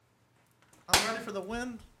ready for the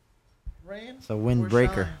wind, rain? It's a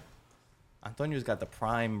windbreaker. Antonio's got the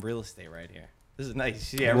prime real estate right here. This is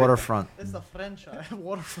nice. Yeah, Waterfront. It's the French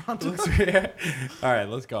waterfront. All right,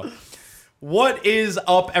 let's go. What is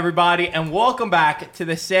up, everybody, and welcome back to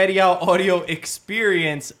the Serie A audio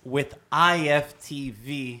experience with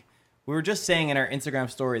IFTV. We were just saying in our Instagram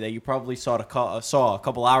story that you probably saw a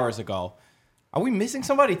couple hours ago. Are we missing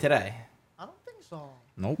somebody today? I don't think so.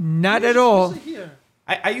 Nope. Not at all. We sit here.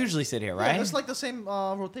 I usually sit here, right? Yeah, it's like the same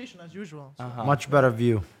rotation as usual. So. Much better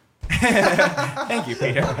view. Thank you,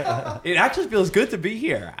 Peter. It actually feels good to be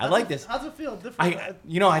here. I like this. How's it feel? Different.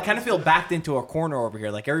 I kind of feel backed into a corner over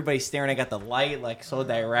here. Like everybody's staring at the light, like so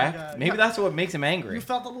direct. Maybe that's what makes him angry. You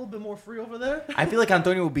felt a little bit more free over there? I feel like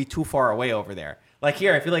Antonio would be too far away over there. Like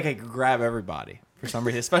here, I feel like I could grab everybody for some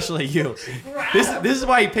reason, especially you. This is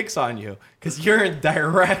why he picks on you, because you're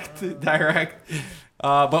direct.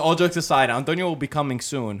 But all jokes aside, Antonio will be coming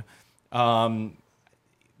soon.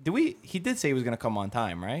 He did say he was gonna come on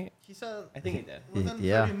time, right? He said. I think he did. Within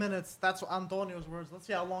Yeah. 30 minutes. That's Antonio's words. Let's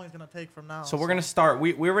see how long it's gonna take from now. So we're gonna start.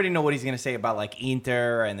 We already know what he's gonna say about like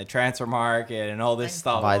Inter and the transfer market and all this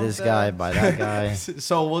stuff. By this guy, by that guy.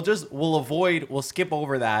 So we'll skip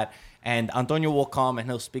over that, and Antonio will come and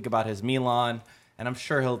he'll speak about his Milan, and I'm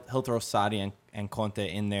sure he'll throw Sarri and Conte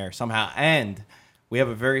in there somehow. And we have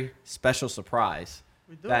a very special surprise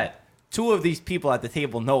We do. that two of these people at the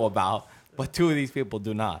table know about, but two of these people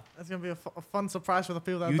do not. That's gonna be a fun surprise for the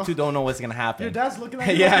people that You two don't know what's gonna happen. Your dad's looking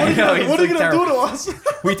at you. Yeah, like, I know, What are he's you gonna like do to us?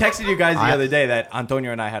 We texted you guys the other day that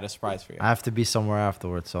Antonio and I had a surprise for you. I have to be somewhere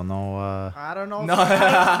afterwards, so no. I don't know. No.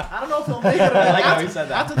 I don't know if they'll make it. I like how he said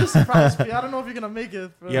that. After this surprise, I don't know if you're gonna make it.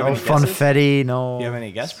 You have No any guesses? funfetti, no. Do you have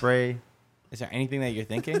any guess? Spray. Is there anything that you're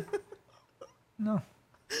thinking? No.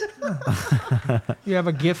 You have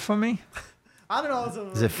a gift for me? I don't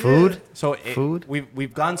know. Is it food? So Food?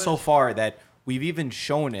 We've gone so far that we've even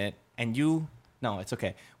shown it, and no, it's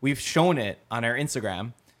okay. We've shown it on our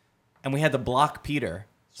Instagram, and we had to block Peter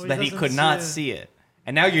so So he that he doesn't could see not it. see it.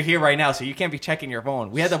 And now you're here right now, so you can't be checking your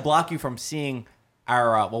phone. We had to block you from seeing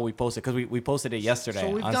our what we posted, because we posted it yesterday. So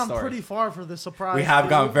we've on gone stories. pretty far for this surprise. We have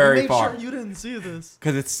gone very we far. made sure you didn't see this.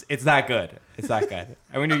 Because it's that good. It's that good.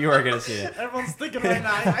 And we knew you were gonna see it. Everyone's thinking right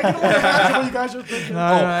now. I can only imagine what you guys are thinking. No,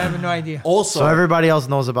 I have no idea. Also, So everybody else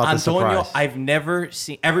knows about the Antonio, surprise. I've never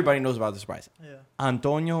seen. Everybody knows about the surprise. Yeah,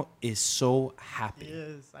 Antonio is so happy. he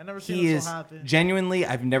is. I never seen He him is so happy. genuinely.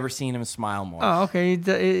 I've never seen him smile more. Oh, okay.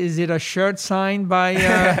 Is it a shirt signed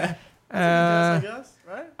by I guess,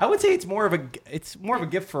 right? I would say it's more of a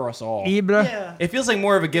gift for us all. Ibra? Yeah. It feels like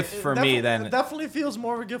more of a gift for me It than. definitely feels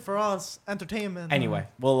more of a gift for us. Entertainment. Anyway,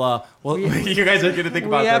 well, you guys are gonna think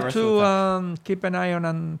about We that have rest of the time. to keep an eye on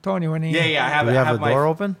Antonio when he. Yeah, I have Do it. we I have have the door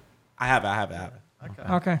open? I have it.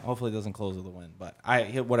 Okay. Okay. Hopefully, it doesn't close with the wind, but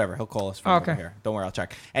whatever. He'll call us from Okay. over here. Don't worry, I'll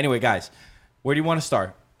check. Anyway, guys, where do you want to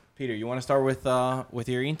start? Peter, you want to start with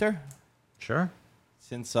your Inter, Sure.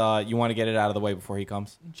 since you want to get it out of the way before he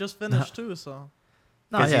comes. Just finished too, so.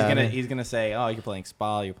 No, Because yeah, I mean, he's gonna say, oh, you're playing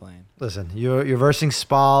Spal, you're playing. listen, you're versing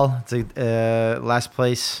Spal. It's last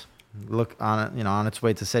place. Look on its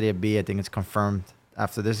way to Serie B. I think it's confirmed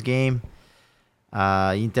after this game.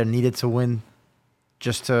 Inter needed to win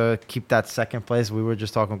just to keep that second place. We were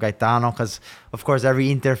just talking with Gaetano because, of course,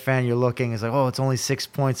 every Inter fan you're looking is like, oh, it's only 6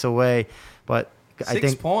 points away. But I 6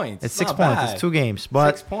 think points. it's Not 6 points. bad. It's 2 games.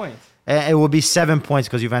 But 6 points. it will be 7 points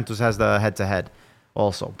because Juventus has the head-to-head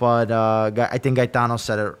also. But I think Gaetano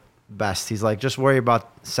said it best. He's like, just worry about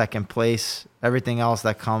second place. Everything else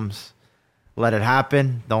that comes, let it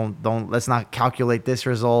happen. Let's not calculate this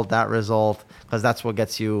result, that result, because that's what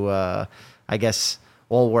gets you, I guess,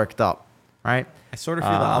 all worked up, right? I sort of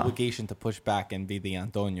feel the obligation to push back and be the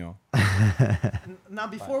Antonio. Now,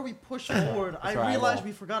 before we push forward, I right, I realized will.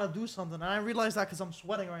 we forgot to do something, and I realized that because I'm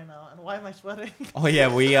sweating right now. And why am I sweating? Oh yeah,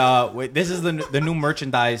 this is the new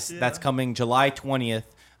merchandise that's Yeah. coming July 20th.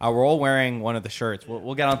 We're all wearing one of the shirts.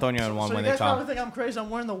 We'll get Antonio in one So when you they guys probably come. think I'm crazy. I'm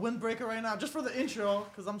wearing the windbreaker right now just for the intro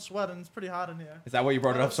because I'm sweating. It's pretty hot in here. Is that why you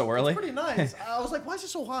brought it up so early? It's pretty nice. I was like, why is it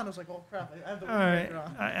so hot? And I was like, oh crap, I have the All right.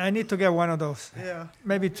 windbreaker on. I need to get one of those. Yeah.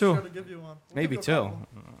 Maybe Be sure two. to give you one. We'll Maybe give you a two.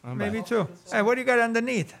 couple. Maybe two. Hey, what do you got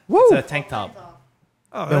underneath? It's a tank top.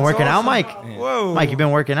 Oh, Been that's working out, awesome. Mike? Yeah. Whoa. Mike, you been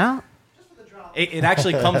working out? It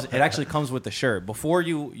actually comes. It actually comes with the shirt. Before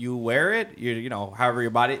you wear it, however your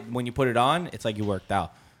body, when you put it on, it's like you worked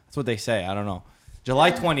out. That's what they say. I don't know.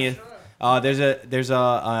 July 20th. There's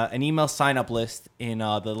an email sign up list in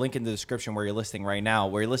the link in the description where you're listening right now.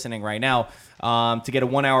 To get a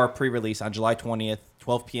 1 hour pre-release on July 20th,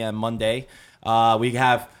 12 p.m. Monday. We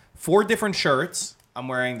have 4 different shirts. I'm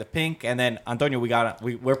wearing the pink, and then Antonio,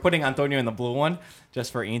 we're putting Antonio in the blue one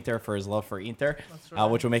just for Inter, for his love for Inter, right.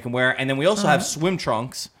 which will make him wear. And then we also have swim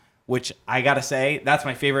trunks, which I gotta say that's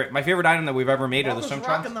my favorite. My favorite item that we've ever made are the Walter's swim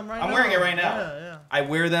rocking trunks. them right I'm now. wearing it right now. Yeah. I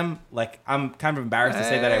wear them like I'm kind of embarrassed to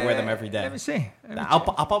say that I wear them every day. Let me see. I'll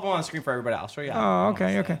pop them on the screen for everybody. I'll show you. Oh,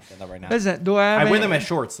 okay. Stand up right now. Listen, do I have I wear any- them as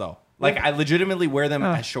shorts though. Like I legitimately wear them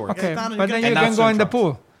as shorts. Okay, Gaetano, but you then can- you And can not go in the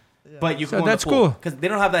swim pool. But you So go that's in the pool cool. because they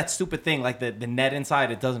don't have that stupid thing like the net inside.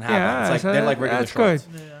 It doesn't have. Yeah, It's like so they're like regular that's shorts.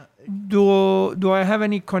 good. Yeah. Do I have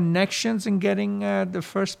any connections in getting the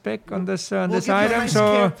first pick on this We'll this give you a item? nice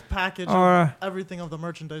So care package or- of everything of the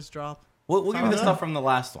merchandise drop. We'll give you the Yeah. stuff from the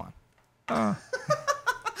last one.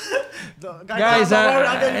 guys,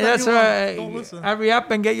 that's Don't listen. hurry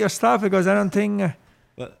up and get your stuff because I don't think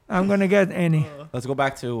But- I'm gonna get any. Let's go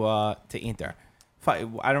back to Inter. I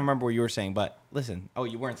don't remember what you were saying, but listen. Oh,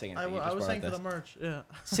 you weren't saying anything. You I just was brought saying up for the this. merch. Yeah.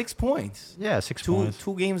 6 points. Yeah, 6 Two points.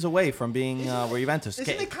 2 games away from being where Juventus.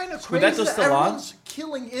 Isn't it kind of Scudetto's crazy that still on? everyone's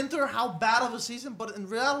killing Inter? How bad of a season, but in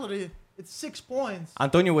reality, it's 6 points.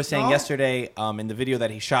 Antonio was saying No? yesterday in the video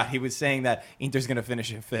that he shot, he was saying that Inter's going to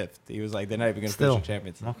finish in 5th. He was like, they're not even going to finish Still. in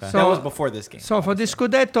Champions League. Okay. that So- was before this game. So for the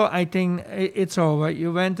Scudetto, I think it's over.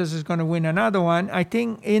 Juventus is going to win another one. I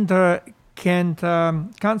think Inter can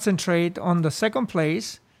concentrate on the second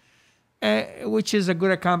place, which is a good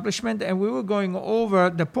accomplishment. And we were going over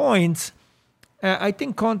the points. I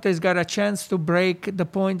think Conte's got a chance to break the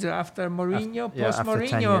points after Mourinho. yeah, Post after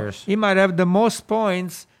 10 Mourinho, years. he might have the most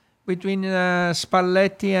points between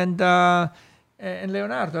Spalletti and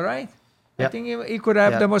Leonardo, right? I Yeah. think he could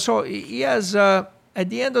have Yeah. the most. So he has at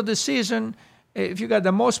the end of the season. If you got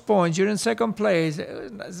the most points, you're in second place.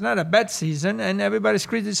 It's not a bad season, and everybody's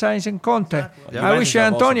criticizing Conte. Exactly. Yeah. I wish Juventus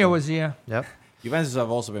have also Antonio been- was here. Yep. Juventus have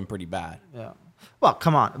also been pretty bad. Yeah. Well,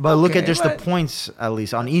 come on. But look Okay, at just but- the points, at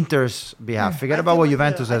least, on Inter's behalf. Forget I about feel what like-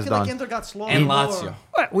 Juventus I has feel like done. Inter got slaughtered And more. Lazio.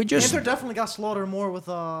 Well, we just Inter definitely got slaughtered more with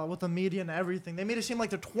the media and everything. They made it seem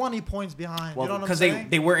like they're 20 points behind. Well, you know what I'm because saying?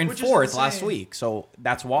 they were in Which is 4th last insane. week, so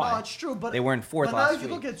that's why. No, it's true, but they were in 4th but now last if you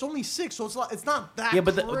week. look at it's only 6, so it's not that. Yeah,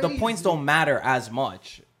 but the points don't matter as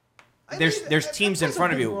much. There's it teams in plays a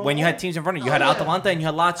front of big you. When you role. had teams in front of you, you Oh, had yeah. Atalanta and you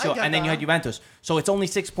had I Lazio, get and then you that. had Juventus. So it's only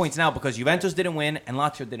 6 points now because Juventus didn't win and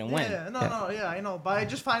Lazio didn't win. Yeah, I know, but I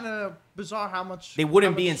just find it bizarre how much They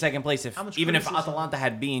wouldn't how be much- in second place if how much even if criticism. Atalanta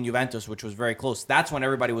had beaten Juventus, which was very close. That's when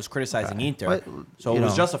everybody was criticizing Inter. But, So you it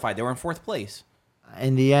was know. justified. They were in 4th place.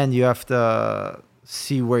 In the end, you have to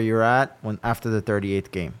see where you're at after the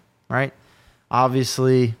 38th game, right?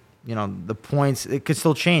 Obviously, you know, the points, it could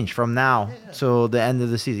still change from now till the end of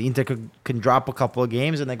the season. Inter can drop a couple of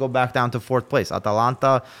games and they go back down to 4th place.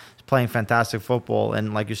 Atalanta is playing fantastic football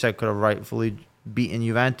and, like you said, could have rightfully beaten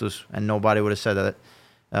Juventus and nobody would have said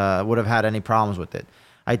that, would have had any problems with it.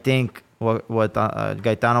 I think what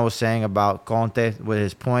Gaetano was saying about Conte with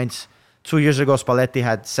his points, 2 years ago, Spalletti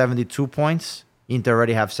had 72 points. Inter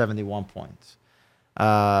already have 71 points.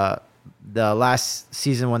 The last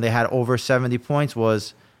season when they had over 70 points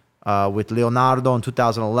was with Leonardo in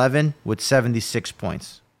 2011 with 76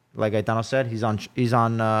 points. Like Gaetano said, he's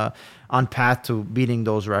on path to beating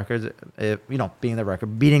those records. Beating the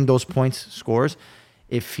record, beating those points scores,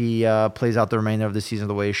 if he plays out the remainder of the season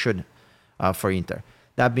the way he should for Inter.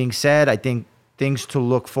 That being said, I think things to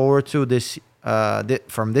look forward to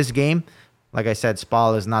from this game. Like I said,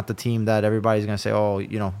 Spal is not the team that everybody's gonna say, "Oh,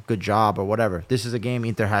 good job" or whatever. This is a game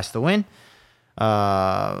Inter has to win.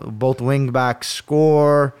 Both wing backs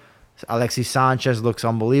score. Alexis Sanchez looks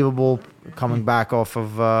unbelievable coming back off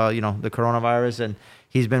of the coronavirus, and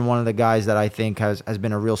he's been one of the guys that I think has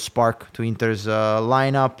been a real spark to Inter's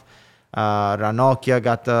lineup. Ranocchia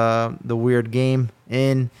got the weird game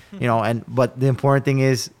in, but the important thing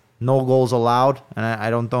is no goals allowed, and I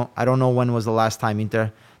don't know when was the last time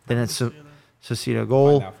Inter didn't succeed a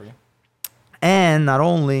goal. Find out for you. And not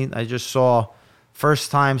only, I just saw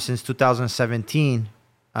first time since 2017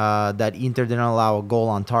 that Inter didn't allow a goal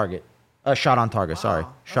on target. A shot on target, sorry.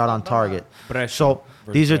 Wow, Shot that's on not target. Brescia So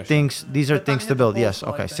versus these are Brescia. things to build. Yes,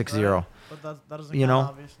 okay, 6-0. But that doesn't You count, know,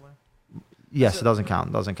 obviously. Yes, it doesn't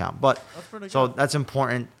count. But That's pretty so good. that's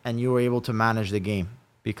important, and you were able to manage the game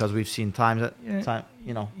because we've seen times that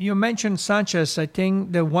You mentioned Sanchez. I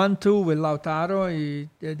think the 1-2 with Lautaro,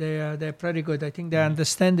 they're pretty good. I think they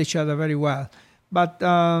understand each other very well. But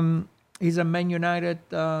he's a Man United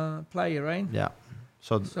player, right? yeah.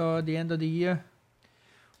 So So at the end of the year,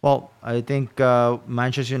 well, I think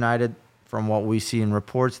Manchester United, from what we see in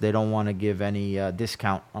reports, they don't want to give any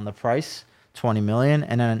discount on the price, 20 million.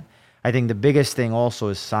 And then I think the biggest thing also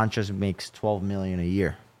is Sanchez makes 12 million a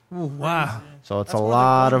year. Ooh, wow. So it's That's a more than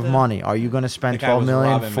lot of Conte. money. Are you going to The spend guy 12 was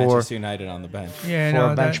million robbing for Manchester United on the bench. Yeah, For a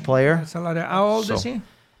no, bench player? That's a lot. How old is So- he?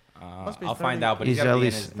 Must be I'll find 30. out, but He's he's at got to be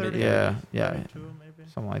in least- his mid 30. yeah, 32 maybe.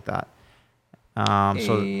 something like that.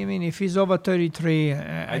 So I mean, if he's over 33,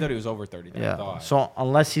 I thought he was over 30. I yeah. thought. So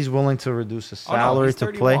unless he's willing to reduce his Oh, no, salary he's to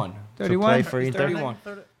play 31. 31? for He's Inter. 31.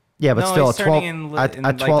 Yeah, but no, still he's at 12 turning at, in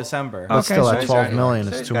at like 12 December. but still so at he's 12 got- million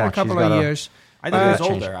so is he's too got much. a couple He's of gotta- years. I thought he was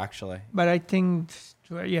change older, actually. But I think,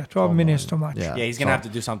 12 minutes too much. Yeah. Yeah, he's gonna So have to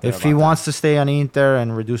do something. If he about wants to stay on Inter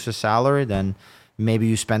and reduce his salary, then maybe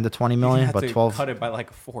you spend the 20 that. million, He's gonna but have to 12. cut it by like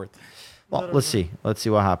a fourth, Well, let's see. Let's see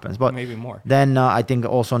what happens. But maybe more. then I think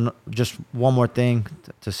also just one more thing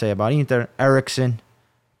to say about Inter. Eriksson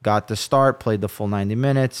got the start, played the full 90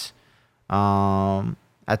 minutes.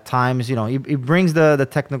 At times, he brings the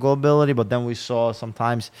technical ability, but then we saw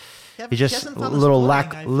sometimes he just hasn't a found his little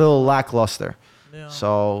footing, I feel. little lackluster. Yeah.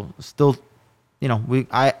 So still,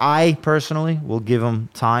 I personally will give him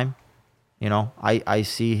time. I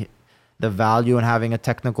see the value in having a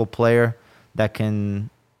technical player that can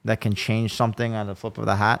change something on the flip of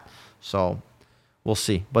the hat. So we'll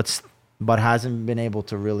see, but hasn't been able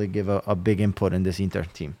to really give a big input in this Inter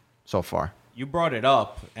team so far. You brought it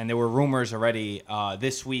up, and there were rumors already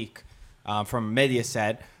this week from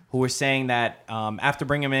Mediaset who were saying that after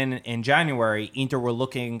bringing him in January, Inter were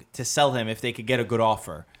looking to sell him if they could get a good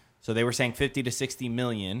offer. So they were saying 50 to 60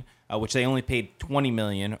 million, which they only paid 20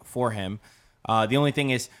 million for him. The only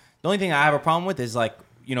thing I have a problem with is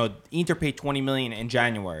Inter paid 20 million in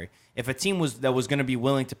January. If a team was going to be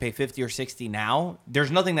willing to pay 50 or 60 now, there's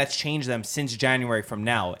nothing that's changed them since January from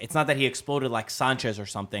now. It's not that he exploded like Sanchez or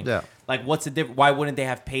something. Yeah. Like, what's the difference? Why wouldn't they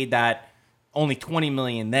have paid that only 20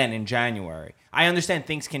 million then in January? I understand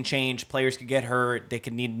things can change. Players could get hurt. They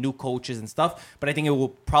could need new coaches and stuff. But I think it will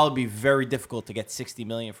probably be very difficult to get 60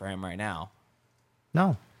 million for him right now.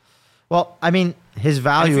 No. Well, I mean, his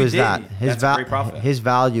value he is did, that. that's a great profit. His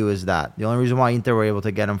value is that. The only reason why Inter were able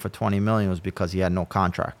to get him for 20 million was because he had no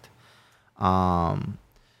contract. I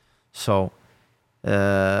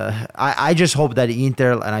just hope that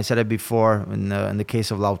Inter, and I said it before in the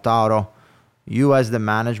case of Lautaro, you as the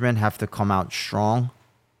management have to come out strong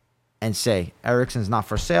and say Eriksson's not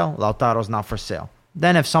for sale, Lautaro's not for sale.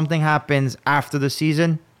 Then if something happens after the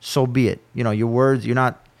season, so be it. Your words, you're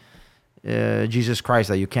not Jesus Christ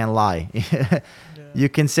that you can't lie. You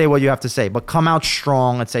can say what you have to say, but come out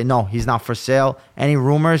strong and say, no, he's not for sale. Any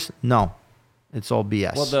rumors? No. It's all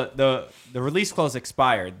BS. Well, the release clause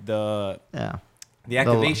expired. The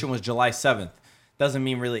activation was July 7th. Doesn't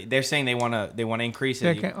mean really. They're saying they want to increase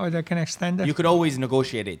it. They can extend it. You could always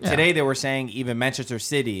negotiate it. Yeah. Today they were saying even Manchester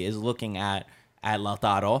City is looking at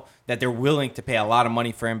Lautaro, that they're willing to pay a lot of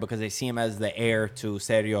money for him because they see him as the heir to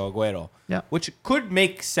Sergio Aguero. Yeah. Which could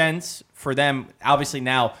make sense for them. Obviously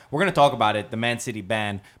now, we're going to talk about it, the Man City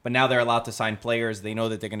ban, but now they're allowed to sign players. They know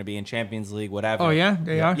that they're going to be in Champions League, whatever. Oh, yeah?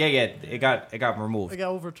 They are? Yeah, it got removed. They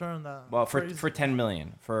got overturned. That. Well, Crazy. for 10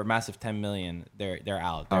 million, for a massive 10 million, they're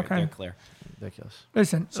out. They're clear. ridiculous.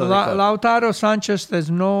 Listen, So they could. Lautaro, Sanchez,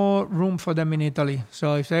 there's no room for them in Italy.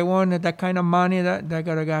 So if they want that kind of money, they're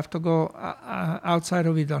going to have to go outside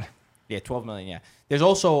of Italy. Yeah, 12 million, yeah. There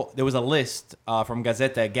was a list from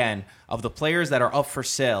Gazzetta again of the players that are up for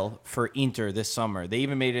sale for Inter this summer. They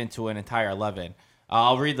even made it into an entire 11.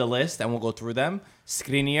 I'll read the list and we'll go through them.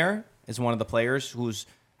 Skriniar is one of the players who's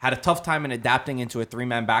had a tough time in adapting into a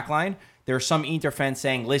three-man backline. There are some Inter fans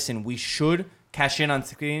saying, listen, we should cash in on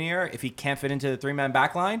Skriniar if he can't fit into the three-man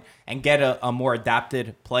backline and get a more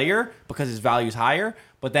adapted player because his value is higher.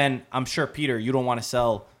 But then I'm sure, Peter, you don't want to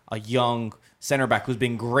sell a young center back who's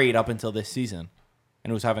been great up until this season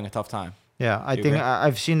and who's having a tough time. Yeah, I You think agree?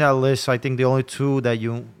 I've seen that list. I think the only two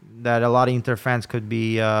that a lot of Inter fans could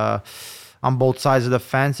be on both sides of the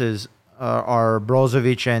fence are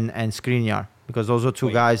Brozovic and Skriniar, because those are two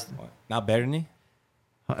Wait, guys. what? Not Berni?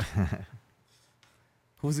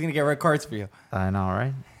 Who's going to get red cards for you? I know,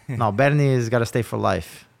 right? No, Berni has got to stay for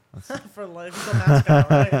life. For life. He's a mascot,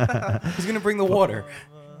 right? Who's going to bring the water?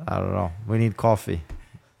 I don't know. We need coffee.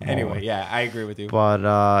 Anyway, yeah, I agree with you.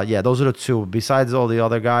 But yeah, those are the two. Besides all the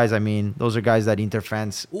other guys, I mean, those are guys that Inter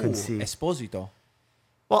fans Ooh, could see. Esposito.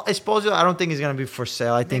 Well, Esposito, I don't think he's going to be for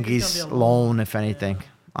sale. I think Maybe he's he's gonna be on loan. loan, if anything,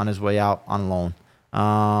 on his way out on loan.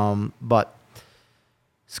 But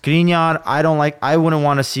Skriniar, I wouldn't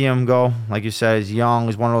want to see him go. Like you said, he's young.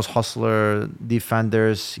 He's one of those hustler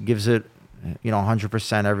defenders. Gives it,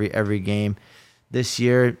 100% every game. This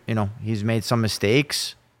year, he's made some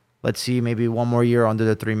mistakes. Let's see, maybe one more year under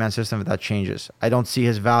the three-man system if that changes. I don't see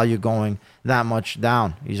his value going that much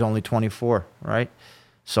down. He's only 24, right?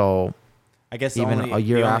 So I guess even a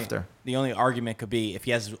year after. The only argument could be if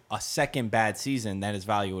he has a second bad season, then his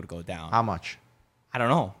value would go down. How much? I don't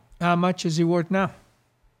know. How much is he worth now?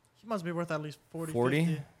 He must be worth at least 40, 40?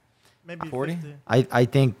 50, maybe 40? 50. I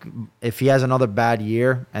think if he has another bad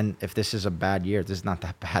year, and if this is a bad year, this is not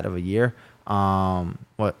that bad of a year.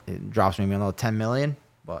 It drops maybe another 10 million,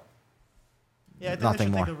 but Yeah, I think nothing they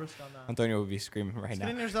should more. take a risk on that. Antonio would be screaming right now.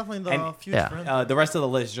 Skriniar's definitely the And- future Yeah. for him. The rest of the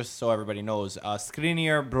list, just so everybody knows: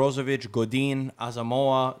 Skriniar, Brozovic, Godin,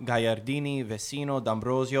 Asamoah, Gagliardini, Vecino,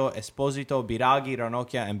 D'Ambrosio, Esposito, Biraghi,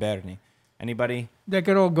 Ranocchia, and Berni. Anybody? They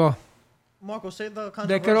could all go. Marco, say the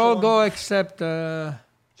They could all controversial go one. except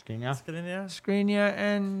Skriniar? Skriniar. Skriniar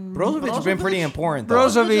and Brozovic's been pretty Brozovic- important. Though.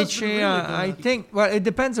 Brozovic Brozovic. has been really I good. think. Well, it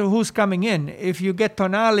depends on who's coming in. If you get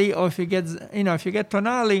Tonali, or if you get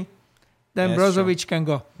Tonali, then Yeah, that's true. Brozovic can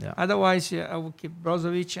go. Yeah. Otherwise, I would keep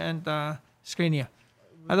Brozovic and Skriniar.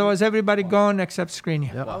 Otherwise, everybody gone except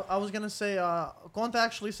Skriniar. Yep. I was gonna say, Conte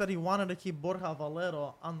actually said he wanted to keep Borja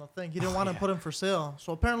Valero on the thing. He didn't want to put him for sale.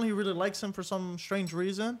 So apparently he really likes him for some strange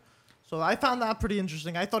reason. So I found that pretty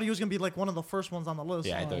interesting. I thought he was gonna be like one of the first ones on the list.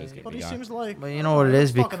 Yeah, I thought he was gonna but be he gone. seems like. But you know what it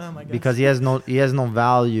is? fucking him, I guess. Because he has no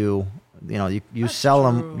value. You know, you That's sell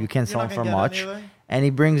him, true. you can't You're sell not him for gonna much. get anything. And he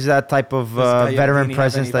brings that type of Does veteran Gagliardini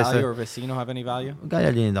presence. have any That's value, or Vecino have any value?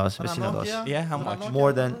 Gagliardini does. But Vecino does. Ranocchia? Yeah, how Is much? Ranocchia More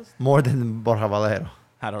on the than list? more than Borja Valero.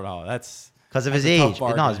 I don't know. That's Because of That's his a tough age. No,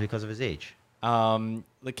 bargain. it's because of his age.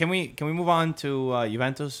 Like, can we move on to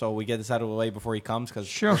Juventus so we get this out of the way before he comes? Because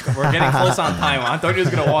Sure. we're getting close on time.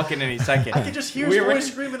 Antonio's gonna walk in any second. I can just hear We his were-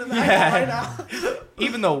 voice screaming in the Yeah. background right now.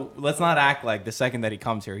 Even though, let's not act like the second that he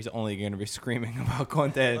comes here, he's only going to be screaming about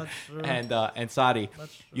Conte That's true. and Sadi.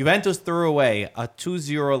 That's true. Juventus threw away a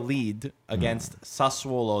 2-0 lead against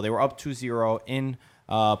Sassuolo. They were up 2-0 in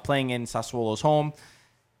playing in Sassuolo's home.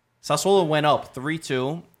 Sassuolo went up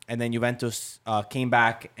 3-2, and then Juventus came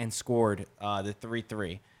back and scored the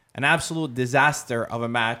 3-3. An absolute disaster of a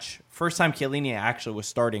match. First time Chiellini actually was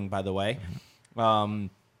starting, by the way.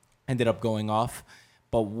 Ended up going off.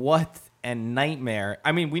 But what a nightmare.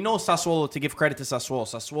 I mean, we know Sassuolo, to give credit to Sassuolo.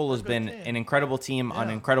 Sassuolo has been team. an incredible team on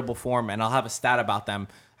Yeah. incredible form, and I'll have a stat about them,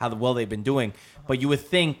 how well they've been doing. But you would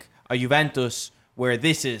think a Juventus where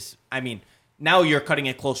this is, I mean, now you're cutting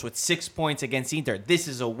it close with 6 points against Inter. This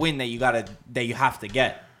is a win that you have to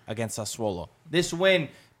get against Sassuolo. This win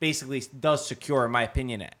basically does secure, in my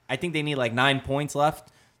opinion. I think they need like 9 points left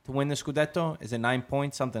to win the Scudetto. Is it 9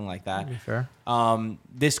 points? Something like that. To be fair.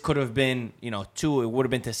 This could have been, 2. It would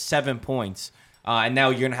have been to 7 points. And now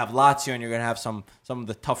you're going to have Lazio and you're going to have some of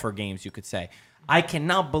the tougher games, you could say. I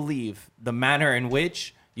cannot believe the manner in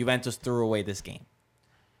which Juventus threw away this game.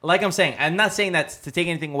 Like I'm saying, I'm not saying that to take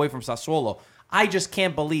anything away from Sassuolo. I just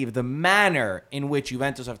can't believe the manner in which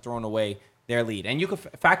Juventus have thrown away their lead. And you could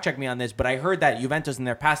fact check me on this, but I heard that Juventus in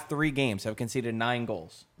their past 3 games have conceded 9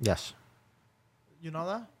 goals. Yes. You know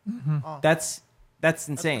that? Oh, That's that's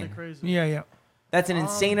insane. pretty crazy. Yeah. That's an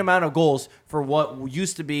insane amount of goals for what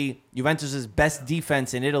used to be Juventus's best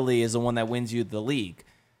defense in Italy is the one that wins you the league.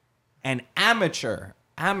 And amateur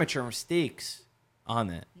mistakes on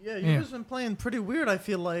it. Yeah, you guys been playing pretty weird. I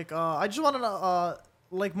feel like. I just wanted to,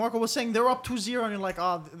 like Marco was saying, they were up 2-0, and you're like,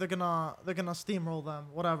 they're gonna steamroll them,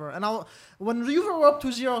 whatever. And when you were up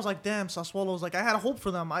 2-0, I was like, damn, Sassuolo's like, I had hope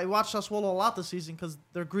for them. I watched Sassuolo a lot this season because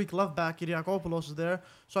their Greek left back Kyriakopoulos is there,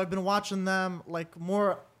 so I've been watching them like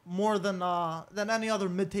more than any other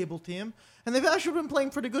mid-table team, and they've actually been playing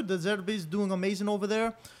pretty good. The Zerbi's doing amazing over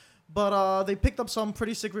there, but they picked up some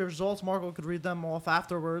pretty sick results. Marco could read them off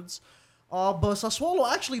afterwards. But Sassuolo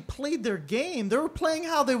actually played their game. They were playing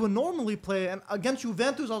how they would normally play. And against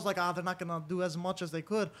Juventus, I was like, they're not going to do as much as they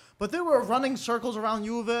could. But they were running circles around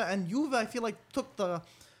Juve. And Juve, I feel like, took their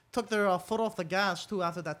foot off the gas, too,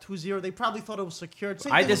 after that 2-0. They probably thought it was secured.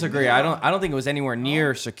 Same I thing with disagree. Milan. I don't think it was anywhere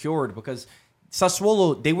near secured because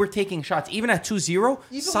Sassuolo, they were taking shots. Even at 2-0, Even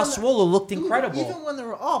when Sassuolo looked Dude, incredible. Even when they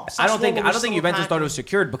were up, I don't think Sassuolo was still Juventus thought it was attacking.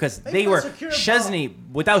 secured because They they felt were secured, Szczesny.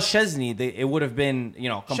 Without Szczesny, it would have been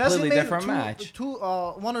completely Szczesny made different match.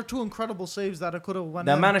 one or two incredible saves that it could have went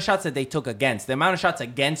The in. amount of shots that they took the amount of shots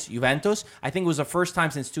against Juventus, I think it was the first time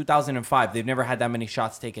since 2005 they've never had that many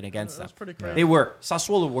shots taken against them. That's pretty crazy.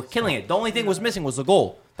 Sassuolo were killing it. The only thing was missing was the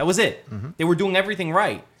goal. That was it. They were doing everything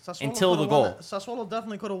right Sassuolo until the coulda won goal. it. Sassuolo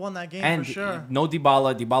definitely could have won that game And for sure. no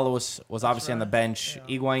Dybala. Dybala was obviously on the right. bench.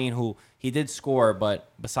 Higuain, who he did score, but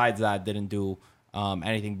besides that, didn't do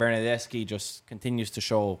anything. Bernardeschi just continues to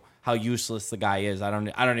show how useless the guy is. I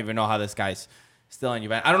don't even know how this guy's still in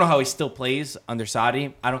Juventus. I don't know how he still plays under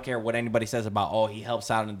Sadi. I don't care what anybody says about he helps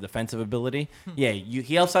out in the defensive ability. Yeah,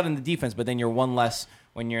 he helps out in the defense, but then you're one less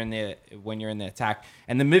when you're in the attack.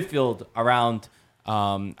 And the midfield around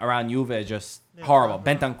Around Juve, just Yeah, horrible.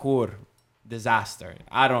 yeah. Bentancur, disaster.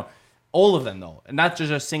 All of them though, and not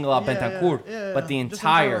just single out Bentancur, but the Just in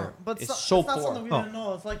entire general. But is it's so not poor. something we didn't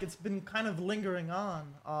know. It's like it's been kind of lingering on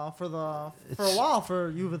for a while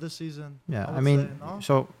for Juve this season. Yeah, I would mean, say, no?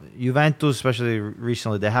 so Juventus, especially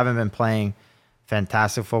recently, they haven't been playing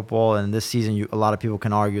fantastic football, and this season, a lot of people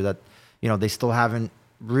can argue that they still haven't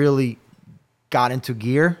really got into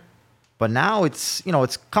gear. But now it's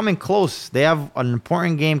coming close. They have an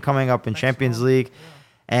important game coming up in Next Champions month, League,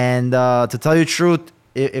 and to tell you the truth,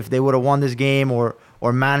 if they would have won this game or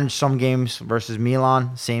managed some games versus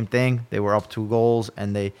Milan, same thing. They were up 2 goals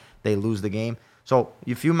and they lose the game. So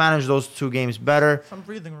if you manage those 2 games better, Some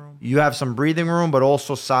breathing room. you have some breathing room, but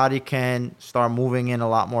also Sadi can start moving in a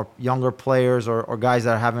lot more younger players or guys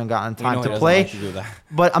that haven't gotten We know time he to doesn't play. like to do that.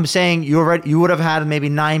 But I'm saying you would have had maybe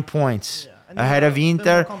 9 points Yeah, and you ahead of would have been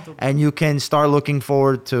more Inter, comfortable. and you can start looking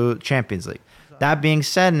forward to Champions League. That being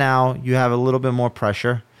said, now you have a little bit more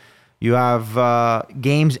pressure. You have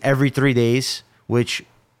games every 3 days, which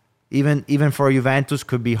even for Juventus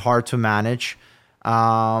could be hard to manage.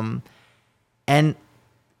 And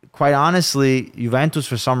quite honestly, Juventus,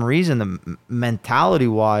 for some reason, the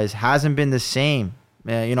mentality-wise, hasn't been the same.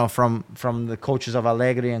 From the coaches of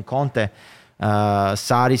Allegri and Conte,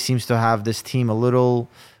 Sarri seems to have this team a little,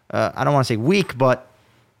 I don't want to say weak, but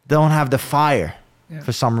they don't have the fire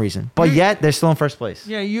for some reason. But yet, they're still in first place.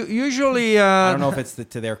 Yeah, usually I don't know if it's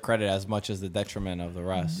to their credit as much as the detriment of the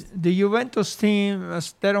rest. the Juventus team,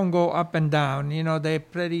 they don't go up and down. They're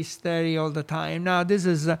pretty steady all the time. Now this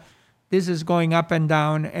is going up and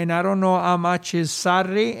down, and I don't know how much is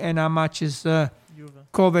Sarri and how much is Juve.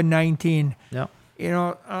 COVID-19. Yeah.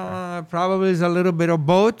 Probably is a little bit of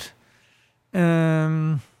both.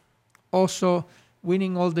 Also,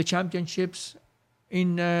 winning all the championships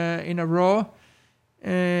in a row.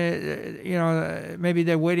 Maybe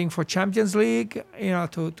they're waiting for Champions League,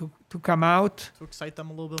 to come out. To excite them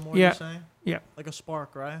a little bit more, Yeah. you're saying? Yeah. Like a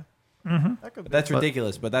spark, right? Mm-hmm. That could But be. that's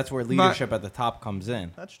ridiculous. But that's where leadership at the top comes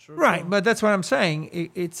in. That's true. Right, too. but that's what I'm saying.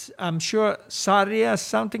 I'm sure Sarri has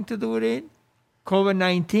something to do with it.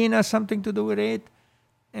 COVID-19 has something to do with it.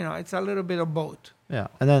 It's a little bit of both. Yeah.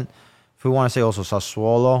 And then if we want to say also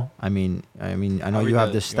Sassuolo, I know you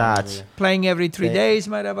have the stats. Playing every 3 They- days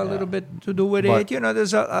might have a yeah. little bit to do with But- it.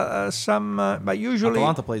 There's some, but usually,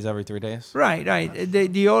 Atalanta plays every 3 days. right.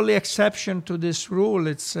 The only exception to this rule,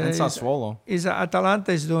 And Sassuolo. is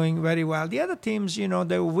Atalanta is doing very well. The other teams,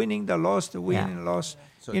 they're winning, they lost, they win Yeah. and lost.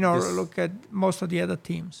 So this- Look at most of the other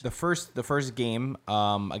teams. The first game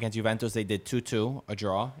against Juventus, they did 2-2, a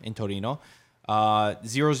draw in Torino.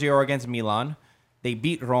 0-0 against Milan. They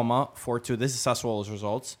beat Roma 4-2. This is Sassuolo's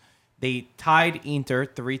results. They tied Inter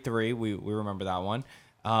 3-3. We remember that one.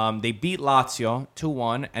 They beat Lazio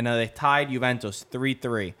 2-1, and then they tied Juventus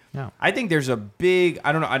 3-3. Yeah. I think there's a big.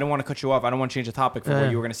 I don't know. I don't want to cut you off. I don't want to change the topic from Yeah.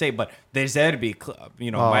 what you were going to say, but De Zerbi,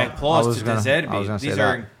 my I applause was to gonna- De I was Zerbi. gonna say These that.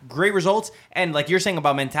 are great results, and like you're saying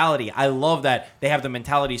about mentality, I love that they have the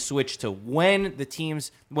mentality switch to when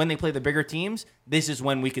they play the bigger teams. This is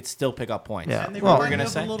when we could still pick up points. Yeah. And they Well- remind We're me gonna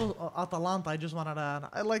of say? a little Atalanta. I just wanted to add.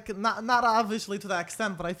 I like not obviously to that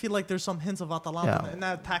extent, but I feel like there's some hints of Atalanta Yeah. in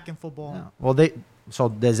that attacking football. Yeah. Well, De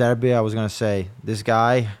Zerbi, I was gonna say, this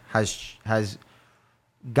guy has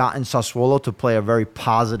gotten Sassuolo to play a very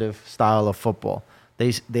positive style of football.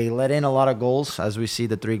 They let in a lot of goals, as we see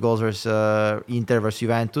the 3 goals versus Inter versus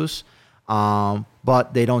Juventus,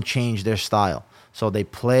 but they don't change their style. So they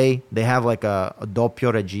have like a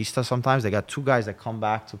doppio regista sometimes. They got 2 guys that come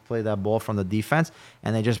back to play that ball from the defense,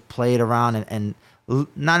 and they just play it around and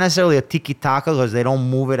not necessarily a tiki-taka because they don't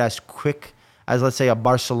move it as quick as, let's say, a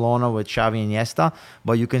Barcelona with Xavi and Iniesta,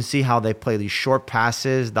 but you can see how they play these short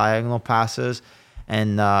passes, diagonal passes,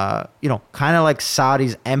 and, kind of like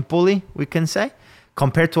Sarri's Empoli, we can say,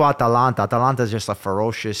 compared to Atalanta. Atalanta is just a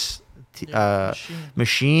ferocious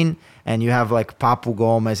machine, and you have like Papu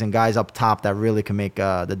Gomez and guys up top that really can make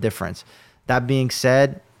the difference. That being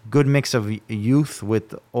said, good mix of youth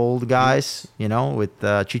with old guys, with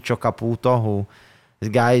Ciccio Caputo, who this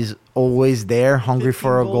guy's always there, hungry 15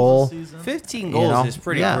 for a goals goal. this season. 15 goals is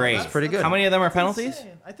pretty Yeah, great. it's pretty good. How many of them are That's penalties?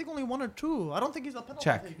 insane. I think only 1 or 2. I don't think he's a penalty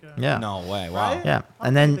Check. taker. Yeah. No way. Wow. Right? Yeah, How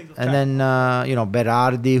and can you then take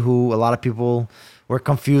Berardi, who a lot of people were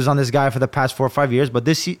confused on this guy for the past 4 or 5 years, but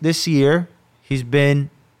this year he's been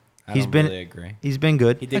I He's don't been- really agree. he's been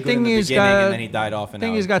good. He did I good think in the he's beginning, got- and then he died off. I And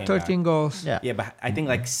think now he's he got came back. 13 goals. Yeah, Yeah, but I think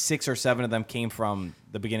like 6 or 7 of them came from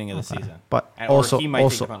the beginning of the season. but And- or also he might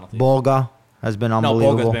take the penalties. Boga has been No,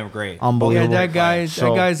 unbelievable. Boga's been great. Yeah, Unbelievable. So, that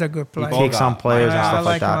guy's a good He player. Boga, takes on players my and God. stuff I like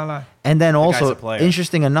like him a that. lot. And then guy's also, a player.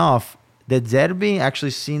 interesting enough, The Zerbi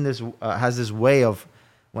actually has this way of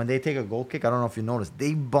when they take a goal kick. I don't know if you noticed,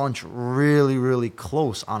 they bunch really, really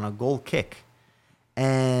close on a goal kick,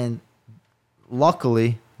 and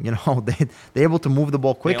luckily, they're able to move the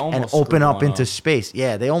ball quick and almost open screwed up one into up. space.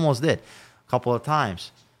 Yeah, they almost did a couple of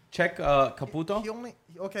times. Check Caputo.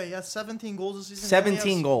 He has 17 goals this season. 17 and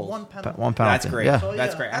he has goals. One penalty. One penalty. That's great. Yeah. So,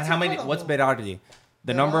 That's yeah, great. And that's how many? incredible. What's Berardi?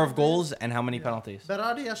 The number of Berardi- goals and how many penalties?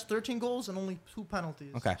 Berardi has 13 goals and only 2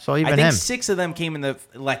 penalties. Okay. So even I think him. 6 of them came in the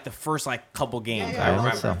first couple games. Yeah, I yeah,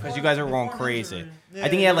 remember so. because you guys are going Before crazy. injury. I Yeah,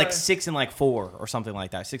 think he had you're right. 6 and 4 or something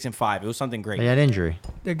like that. 6 and 5. It was something great. He had injury.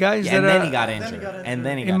 The guys Yeah, and that then are he got then he injured. got And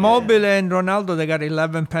then he got Immobile injured. and Ronaldo, they got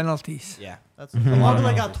 11 penalties. Yeah. That's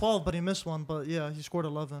Immobile got 12, but he missed one. But yeah, he scored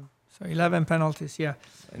 11. So 11 penalties, yeah.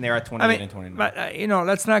 And they're at 28 I mean, and 29. but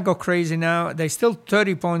let's not go crazy now. They're still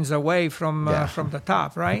 30 points away from Yeah. from the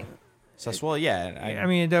top, right? Sassuolo, yeah. I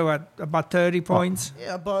mean, they were about 30 points.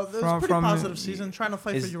 Yeah, but it was From- a pretty from- positive season, trying to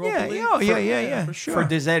fight for is- Europa Yeah, League. yeah, for sure. For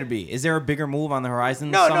De Zerbi, is there a bigger move on the horizon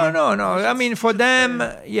this No, summer? no. I mean, for them,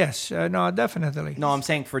 yes. No, definitely. No, I'm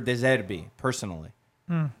saying for De Zerbi, personally.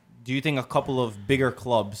 Do you think a couple of bigger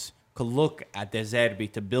clubs could look at De Zerbi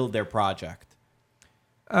to build their project?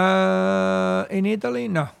 In Italy,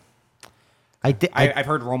 no. I've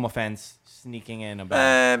heard Roma fans sneaking in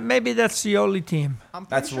about Maybe that's the only team. I'm pretty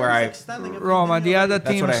That's sure where he's I- extending it from Roma. The Milan. other That's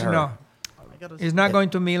teams, what I heard. no. I gotta He's see. not going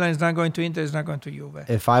to Milan. He's not going to Inter. He's not going to Juve.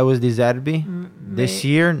 If I was De Zerbi this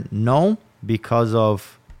year, no, because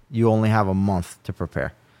of you only have a month to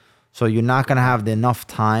prepare. So you're not going to have enough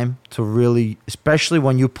time to really, especially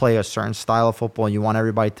when you play a certain style of football and you want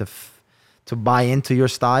everybody to buy into your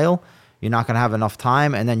style, you're not going to have enough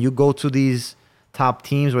time. And then you go to these top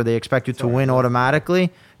teams where they expect you to win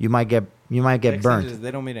automatically, you might get burned.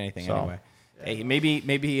 They don't mean anything So- anyway. Hey, maybe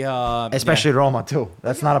Especially yeah. Roma too.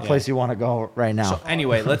 That's not a place you want to go right now. So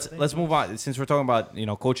anyway, let's move on. Since we're talking about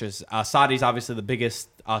coaches, Sadi's obviously the biggest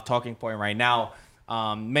talking point right now.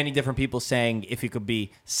 Many different people saying if he could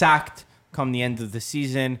be sacked come the end of the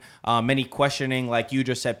season. Many questioning, like you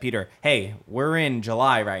just said, Peter. Hey, we're in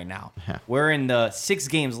July right now. Yeah. We're in the 6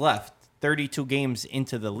 games left, 32 games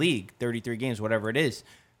into the league, 33 games, whatever it is.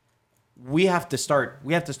 We have to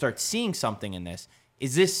start seeing something in this.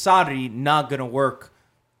 Is this Sarri not going to work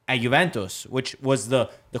at Juventus, which was the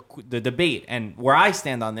debate? And where I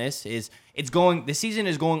stand on this is the season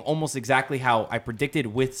is going almost exactly how I predicted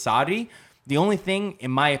with Sarri. The only thing, in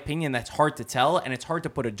my opinion, that's hard to tell and it's hard to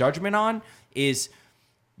put a judgment on is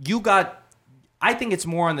I think it's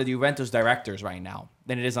more on the Juventus directors right now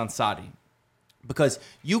than it is on Sarri. Because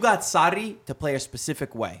you got Sarri to play a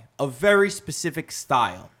specific way, a very specific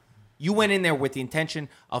style. You went in there with the intention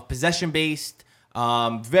of possession-based,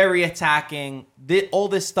 very attacking, all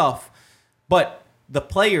this stuff. But the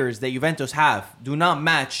players that Juventus have do not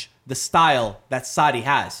match the style that Sarri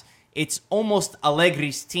has. It's almost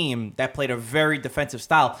Allegri's team that played a very defensive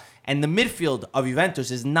style. And the midfield of Juventus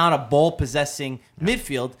is not a ball-possessing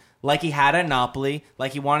midfield like he had at Napoli,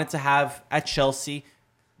 like he wanted to have at Chelsea,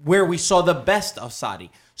 where we saw the best of Sarri.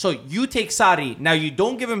 So you take Sarri, now you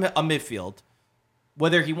don't give him a midfield.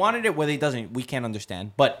 Whether he wanted it, whether he doesn't, we can't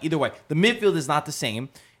understand. But either way, the midfield is not the same.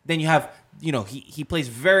 Then you have, he plays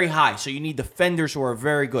very high, so you need defenders who are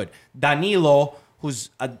very good. Danilo, who's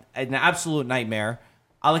an absolute nightmare.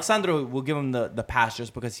 Alexandro will give him the pass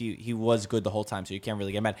just because he was good the whole time, so you can't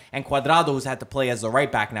really get mad. And Cuadrado, who's had to play as the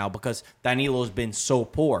right back now because Danilo's been so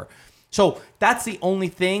poor. So that's the only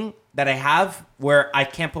thing that I have where I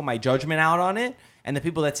can't put my judgment out on it. And the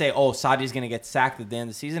people that say, oh, Sadi's going to get sacked at the end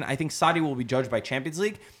of the season, I think Sadi will be judged by Champions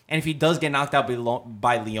League. And if he does get knocked out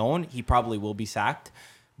by Lyon, he probably will be sacked.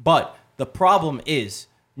 But the problem is,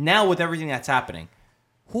 now with everything that's happening,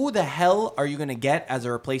 who the hell are you going to get as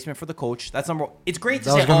a replacement for the coach? That's number one. It's great to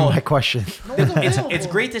That was say, going to oh, be my question. No one's it's available.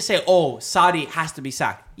 great to say, oh, Sadi has to be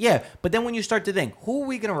sacked. Yeah, but then when you start to think, who are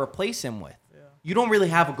we going to replace him with? You don't really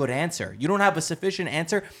have a good answer. You don't have a sufficient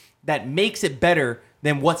answer that makes it better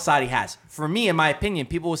than what Sadi has. For me, in my opinion,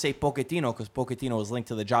 people will say Pochettino because Pochettino is linked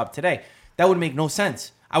to the job today. That would make no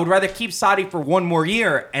sense. I would rather keep Sadi for one more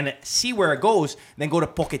year and see where it goes than go to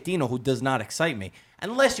Pochettino, who does not excite me.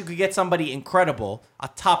 Unless you could get somebody incredible, a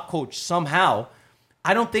top coach somehow,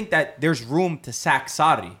 I don't think that there's room to sack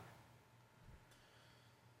Sadi.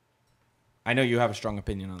 I know you have a strong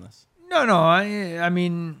opinion on this. No. I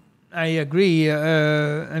mean, I agree.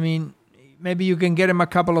 I mean, maybe you can get him a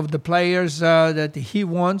couple of the players that he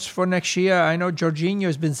wants for next year. I know Jorginho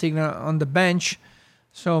has been sitting on the bench.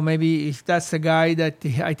 So maybe if that's the guy that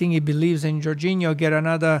I think he believes in Jorginho, get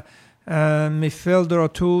another midfielder or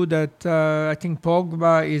two that I think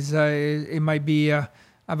Pogba it might be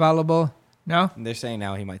available. No, They're saying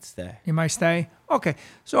now he might stay. he might stay. Okay,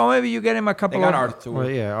 so maybe you get him a They couple got of Arthur. Well,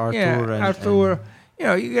 yeah, Arthur. yeah, Arthur. You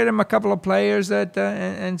know, you get him a couple of players that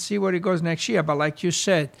and see where he goes next year. But like you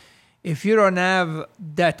said, if you don't have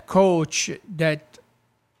that coach that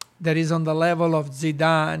is on the level of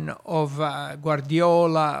Zidane, of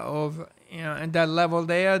Guardiola, of and that level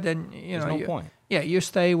there, then There's no point. Yeah, you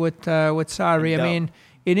stay with Sarri. I And, mean,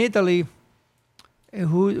 in Italy,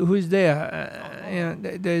 who's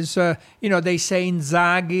there? There's they say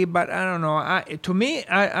Inzaghi, but I don't know. To me,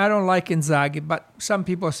 I don't like Inzaghi, but some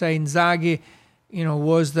people say Inzaghi,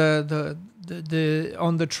 was the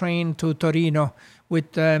on the train to Torino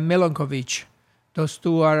with Milankovic. Those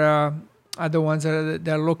two are the ones that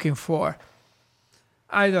they're looking for.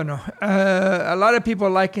 I don't know. A lot of people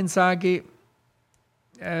like Inzaghi.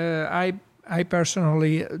 I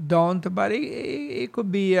personally don't, but it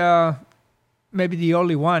could be maybe the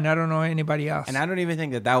only one. I don't know anybody else. And I don't even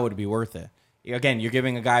think that would be worth it. Again, you're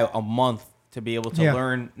giving a guy a month to be able to Yeah.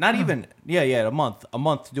 learn. Not even, a month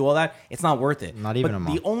to do all that. It's not worth it. Not even but a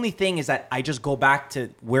month. The only thing is that I just go back to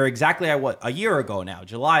where exactly I was a year ago now.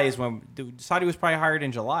 July is when Saudi was probably hired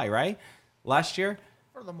in July, right? Last year?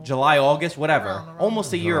 For the most July, August, whatever. Around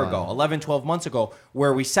Almost a year ago, 11, 12 months ago,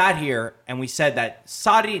 where we sat here and we said that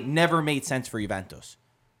Saudi never made sense for Juventus.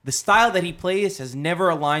 The style that he plays has never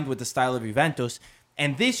aligned with the style of Juventus.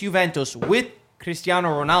 And this Juventus with Cristiano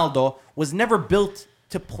Ronaldo was never built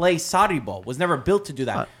to play Saudi ball, was never built to do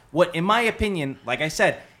that. What, in my opinion, like I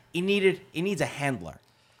said, it needs a handler.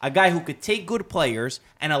 A guy who could take good players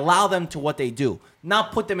and allow them to what they do,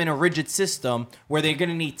 not put them in a rigid system where they're going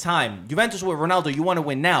to need time. Juventus with Ronaldo, you want to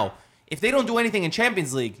win now. If they don't do anything in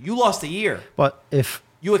Champions League, you lost a year. But if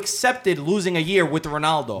You accepted losing a year with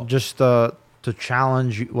Ronaldo. just to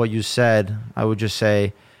challenge what you said, I would just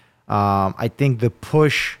say, I think the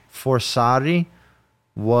push for Sarri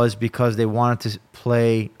was because they wanted to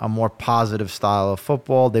play a more positive style of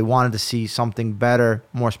football. They wanted to see something better,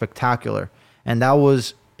 more spectacular. And that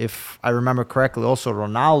was, if I remember correctly, also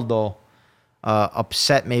Ronaldo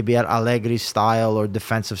upset maybe at Allegri's style or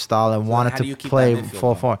defensive style and wanted how do you to keep play that midfield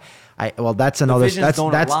full going? forward. Well, that's another. visions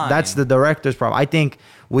don't align. That's the director's problem. I think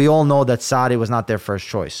we all know that Sarri was not their first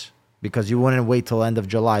choice because you wouldn't wait till end of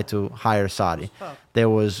July to hire Sarri. There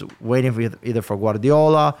was waiting for either for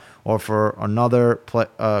Guardiola or for another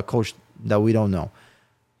coach that we don't know.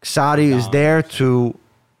 Sarri is there to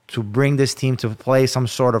bring this team to play some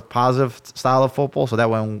sort of positive style of football, so that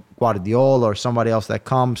when Guardiola or somebody else that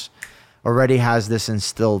comes already has this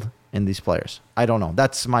instilled in these players. I don't know.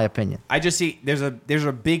 That's my opinion. I just see there's a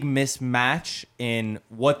big mismatch in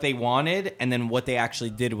what they wanted and then what they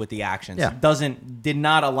actually did with the actions. Yeah. It did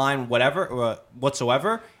not align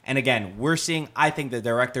whatsoever. And again, I think the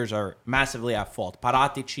directors are massively at fault.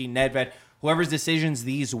 Paratici, Nedved, whoever's decisions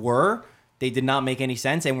these were, they did not make any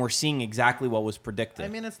sense, and we're seeing exactly what was predicted. I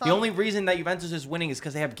mean, it's the not- only reason that Juventus is winning is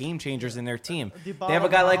because they have game changers in their team. Dybala, They have a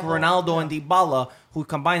guy like Ronaldo, Ronaldo and Dybala, who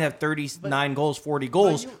combined have 39 goals, 40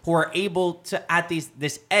 goals, who are able to add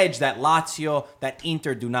this edge that Lazio, that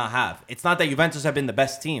Inter do not have. It's not that Juventus have been the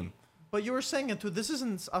best team. But you were saying it too. This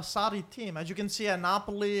isn't a Saudi team, as you can see at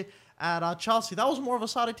Napoli, at Chelsea. That was more of a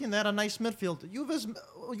Saudi team. They had a nice midfield. Juve's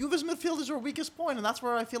midfield is their weakest point, and that's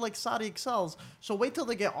where I feel like Saudi excels. So wait till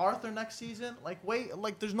they get Arthur next season.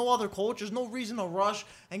 There's no other coach. There's no reason to rush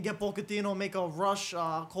and get Pochettino, make a rush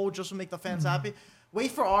coach just to make the fans happy.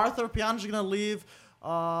 Wait for Arthur. Pjanic gonna leave.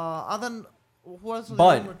 And then who else?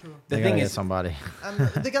 But the They thing gotta get is, somebody. And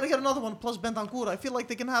they got to get another one plus Bentancur. I feel like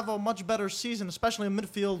they can have a much better season, especially in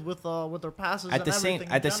midfield with their passes. at the and same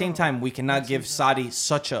everything at the in same general. time, we cannot Next give season. Saudi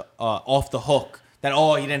such a off the hook that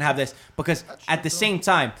he didn't have this, because at the same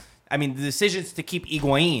time, I mean, the decisions to keep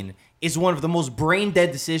Higuain is one of the most brain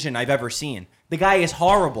dead decision I've ever seen. The guy is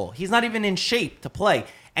horrible. He's not even in shape to play.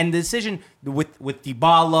 And the decision with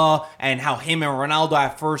Dybala and how him and Ronaldo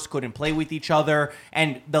at first couldn't play with each other,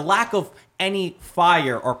 and the lack of any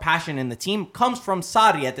fire or passion in the team comes from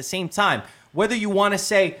Sarri at the same time. Whether you want to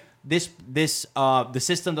say the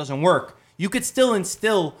system doesn't work, you could still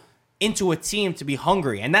instill into a team to be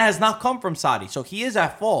hungry, and that has not come from Sarri. So he is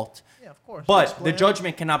at fault. Yeah, of course. But Explain the it.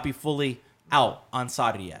 judgment cannot be fully out on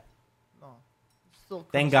Sarri yet. Still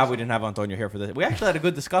Thank God we didn't have Antonio here for this. We actually had a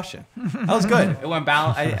good discussion. That was good. It went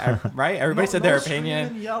balanced, right? Everybody said their opinion.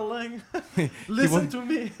 screaming, yelling. Listen to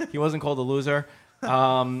me. He wasn't called a loser.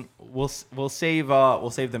 We'll save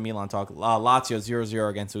the Milan talk. Lazio 0-0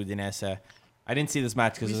 against Udinese. I didn't see this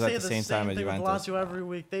match because We it was say at the same time as thing with Juventus. Lazio every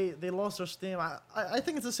week. They lost their steam. I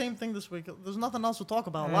think it's the same thing this week. There's nothing else to talk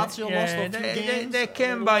about. Lazio lost a few games. They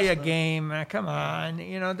came by a game. Come on,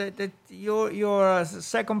 you're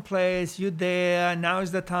second place. You're there. Now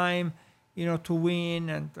is the time. to win,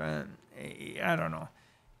 and I don't know.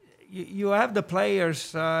 You have the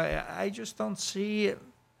players. I just don't see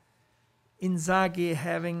Inzaghi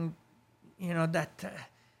having,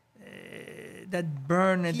 that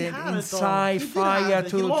burn He that had it, though. inside He did fire have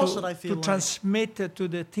it. He lost it, I to feel like. transmit it to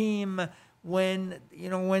the team when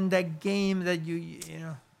that game that I think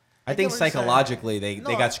get what you're saying. psychologically they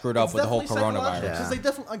got screwed up with the whole coronavirus. Because they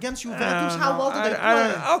definitely against I Juventus. don't How know. well did they I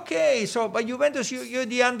don't play? know. Okay, but Juventus, you're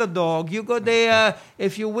the underdog. You go there.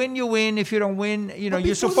 If you win, you win. If you don't win, you're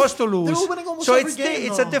before supposed to they were lose. winning almost So every it's game,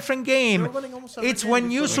 it's a though. different They game. were winning almost every It's game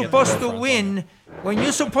when you're before. supposed to win. When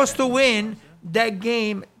you're supposed to win that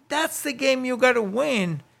game, that's the game you got to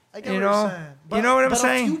win. I get what you're saying. You know what I'm but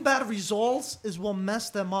saying? a few bad results is what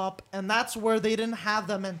messed them up, and that's where they didn't have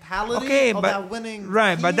the mentality Okay, of but that winning.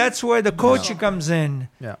 right, but team. that's where the coach comes in.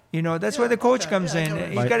 Yeah. That's Yeah, where the coach okay, comes yeah, I in. get what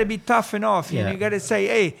You you're got to be tough enough. Yeah. You got to say,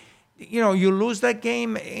 hey, you lose that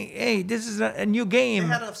game. Hey, this is a new game. They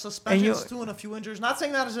had a And suspensions too and a few injuries. Not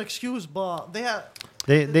saying that as an excuse, but they had.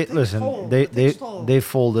 They It takes listen. toll. They It takes toll. they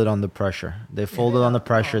folded on the pressure. They folded on the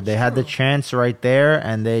pressure. Oh, They had the true. chance right there,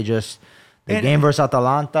 and they just the And- game versus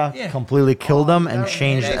Atalanta Yeah. completely killed them and They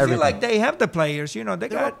changed They everything. feel like they have the players. They They were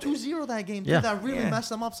got. up 2-0 that game. Yeah. Dude, that really Yeah. messed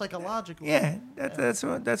them up psychologically. Yeah, that's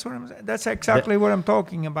what I'm saying. That's exactly what I'm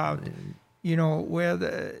talking about. Where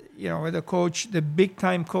the coach, the big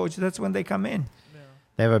time coach, that's when they come in.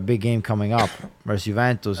 They have a big game coming up versus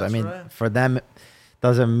Juventus. I That's mean, right. for them, it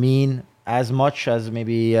doesn't mean as much as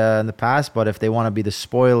maybe in the past. But if they want to be the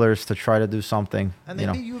spoilers to try to do something, And they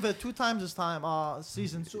beat Juve 2 times this time,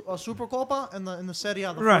 season Supercoppa and in the Serie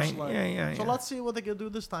A, the Right, first leg. yeah. So let's see what they can do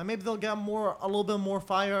this time. Maybe they'll get a little bit more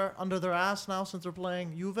fire under their ass now since they're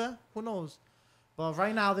playing Juve. Who knows? But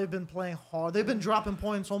right now they've been playing hard. They've been dropping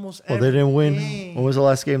points almost well, every they didn't win. game. When was the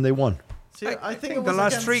last game they won? See, I I think think it the was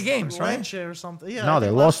last against 3 games, right? Lecce or something. Yeah, No, I they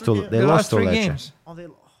think lost last to 3 games. they The lost last to 3 Lecce. games. Oh,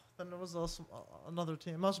 then there was another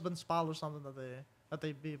team. It must have been Spal or something that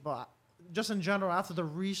they beat. But just in general, after the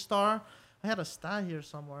restart, I had a stat here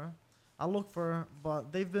somewhere. I'll look for,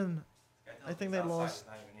 but they've been. I think they lost.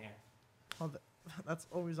 Oh, that's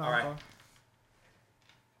always on. All right.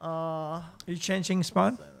 Bro. You changing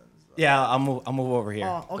spot? Yeah, I'll move over here.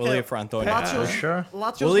 Oh, okay. We'll leave for Antonio. Lazio's, sure?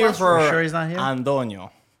 Lazio's We'll leave last for sure he's not here?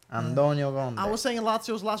 Antonio. Antonio Gonde. I was saying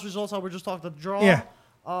Lazio's last results. I were just talking the draw. Yeah.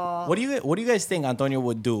 What do you guys think Antonio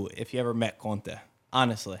would do if you ever met Conte?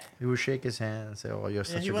 Honestly, He would shake his hand and say, "Oh, you're Yeah,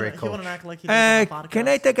 such he a great wouldn't, he coach." wouldn't act like he did on the Can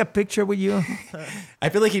I podcast. take a picture with you? I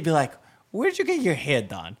feel like he'd be like, "Where'd you get your hair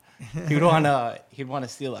done?" He'd wanna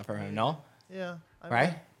steal that from him, no? Yeah. I Right?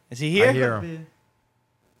 mean, Is he here? I hear could him. be.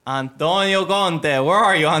 Antonio Conte, where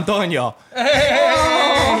are you, Antonio?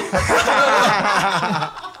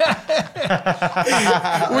 We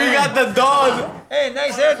got the dog, Hey,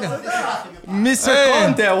 nice head. Mr. Hey.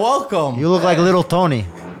 Conte. Welcome. You look like little Tony.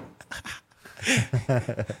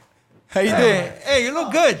 How you doing? Hey, you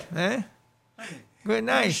look good, man. Good, Did you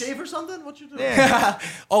nice. shave or something? What you doing? Yeah.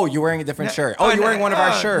 Oh, you're wearing a different shirt. Oh, you're wearing one of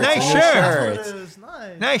our shirts. nice a new shirt. That's what shirt. it is.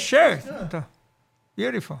 Nice. Nice shirt.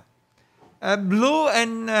 Beautiful. Blue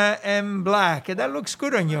and black. That looks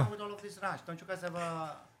good on you. With all of this rush, don't you guys have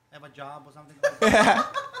a job or something like that?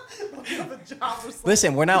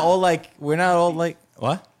 Listen, we're not all like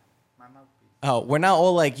what? My mouthpiece. Oh, we're not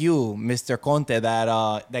all like you, Mr. Conte,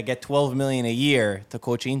 that get 12 million a year to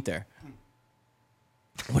coach Inter.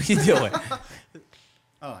 What are you doing?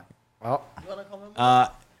 All right. Well, You wanna come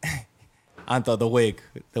in? Anto, the wig.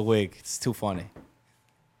 It's too funny.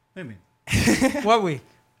 What do you mean? What week?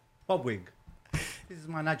 Pop wig. This is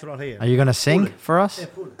my natural hair. are you gonna sing for us? Yeah,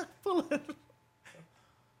 pull it.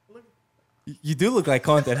 You do look like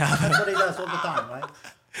Conte now. That's what he does all the time, right?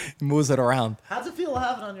 Moves it around. How's it feel to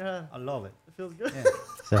have it on your head? I love it. It feels good. Yeah.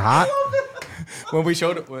 Is it hot? When we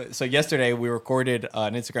showed, so yesterday we recorded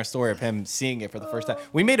an Instagram story of him seeing it for the first time.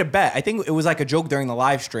 We made a bet. I think it was like a joke during the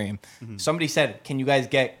live stream. Somebody said, "Can you guys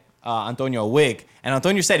get Antonio a wig?" And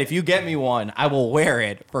Antonio said, "If you get me one, I will wear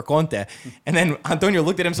it for Conte." And then Antonio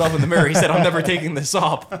looked at himself in the mirror. He said, "I'm never taking this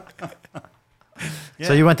off."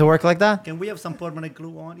 So you went to work like that? Can we have some permanent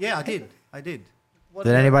glue on? Yeah, I did. What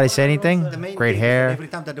Did the- anybody what say the girl anything? said? The main Great thing, hair. Every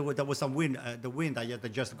time that there was some wind, I had to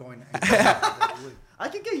just go in. I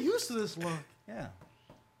can get used to this look. Yeah.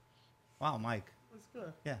 Wow, Mike. It's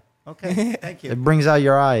good. Yeah. Okay. Thank you. It brings out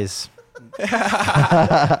your eyes.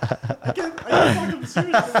 I can't fucking be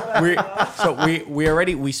serious.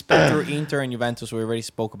 We spoke through Inter and Juventus. We already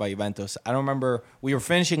spoke about Juventus. I don't remember. We were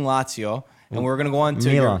finishing Lazio, and we were going to go on to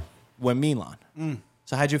Milan. Milan.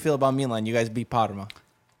 So how'd you feel about Milan? You guys beat Parma.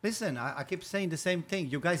 Listen, I keep saying the same thing.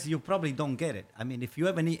 You guys, you probably don't get it. I mean, if you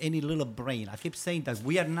have any little brain, I keep saying that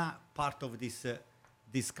we are not part of this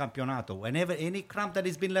this campionato. Whenever any crumb that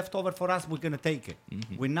has been left over for us, we're gonna take it.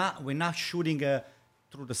 We're not shooting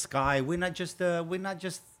through the sky. We're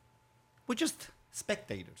just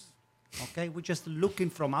spectators. Okay, we're just looking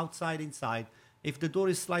from outside inside. If the door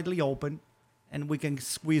is slightly open and we can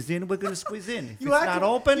squeeze in, we're gonna squeeze in. If it's not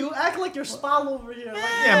open, You act like you're Spal over here. Like,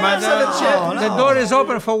 Yeah, but the door is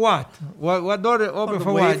open for what? What door is open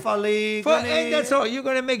for what? UEFA League. And that's all. You're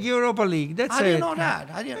gonna make Europa League. That's I it. didn't know that.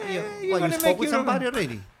 I didn't. you're Well, gonna you spoke make with Europa- somebody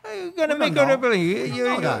already. You're gonna We make don't know. Europa League. We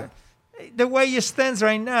don't know that. The way you stands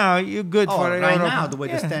right now, you're good Oh, for right Europa. now, the way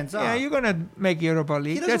the stands Yeah, are. you're gonna make Europa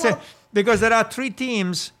League. doesn't That's it. want- Because there are 3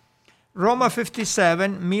 teams: Roma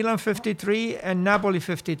 57, Milan 53, and Napoli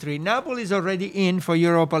 53. Napoli is already in for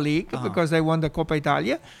Europa League because they won the Coppa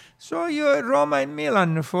Italia. So you're Roma and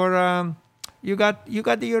Milan for you got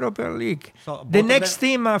the Europa League. So both The of next them-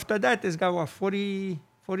 team after that has got what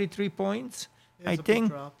 43 points, It's I a big think.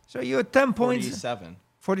 drop. So you're 10 points. 47.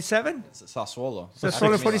 47? It's Sassuolo.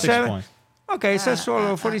 Sassuolo 6 47. points. Okay,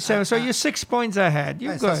 Sassuolo 47. So you're 6 points ahead.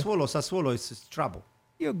 You're Hey, good. Sassuolo is trouble.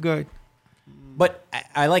 You're good. But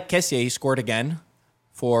I like Kessie. He scored again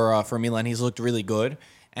for Milan. He's looked really good.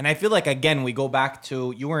 And I feel like again we go back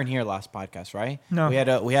to you weren't here last podcast, right? No. We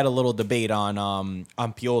had a little debate on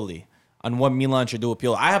Pioli, on what Milan should do with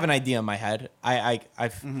Pioli. I have an idea in my head. I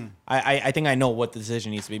think I know what the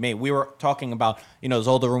decision needs to be made. We were talking about there's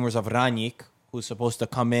all the rumors of Ranić, who's supposed to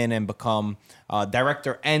come in and become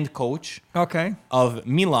director and coach Okay. of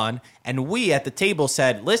Milan, and we at the table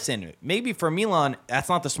said, listen, maybe for Milan that's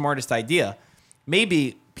not the smartest idea.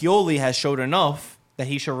 Maybe Pioli has showed enough that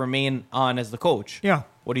he should remain on as the coach. Yeah.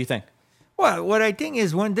 What do you think? Well, what I think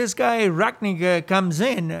is when this guy Ragnick comes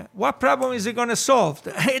in, what problem is he going to solve?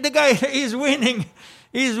 The guy is winning.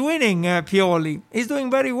 He's winning, Pioli. He's doing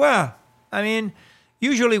very well. I mean,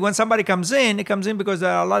 usually when somebody comes in, it comes in because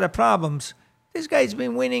there are a lot of problems. This guy's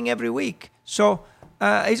been winning every week. So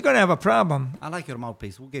he's going to have a problem. I like your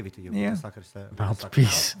mouthpiece. Who gave it to you? Yeah.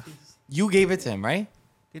 Mouthpiece. You gave it to him, right?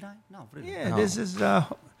 Did I? No, really. Yeah, No. this is trying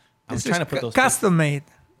to put those custom made.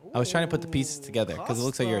 I was trying to put the pieces together because it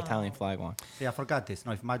looks like your Italian flag one. See, I forgot this.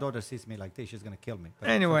 No, if my daughter sees me like this, she's gonna kill me. But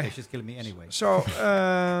it's Anyway. okay, she's killing me anyway. So,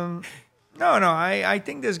 I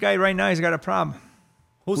think this guy right now has got a problem.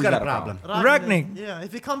 Who's got a problem? Ragnick. Yeah,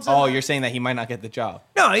 if he comes in. Oh, you're saying that he might not get the job.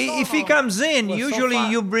 No, if he comes in, Well, so usually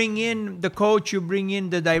far- you bring in the coach, you bring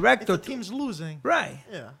in the If director. the team's losing. Right.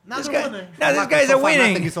 Yeah. Now This they're guy, winning. now this Nothing guy's so a far,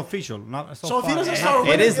 Nothing winning. is official. Not so So if he far. doesn't start It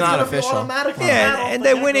winning, is it's not gonna be official. automatically Yeah, bad off and the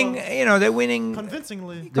they're get-go. winning. They're winning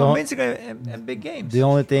Convincingly. convincingly in big games. The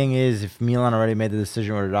only thing is, if Milan already made the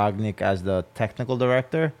decision with Ragnick as the technical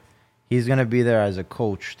director, he's gonna be there as a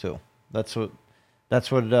coach too. That's what.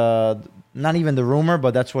 Not even the rumor,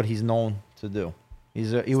 but that's what he's known to do. He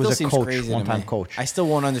Still was a seems coach, crazy to one-time me. coach. I still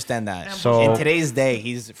won't understand that. So- in today's day,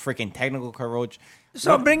 he's a freaking technical coach.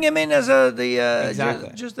 So bring him in as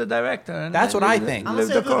Exactly. just the director. And That's what I think. I'm Leave gonna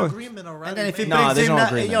say the there's an coach. agreement already. And then if he maybe. No, brings there's him, no now-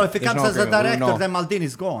 agreement. if he There's comes no as a agreement. We director, know. then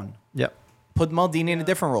Maldini's gone. Yep. Put Maldini in a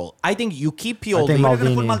different role. I think you keep Pioli. think We're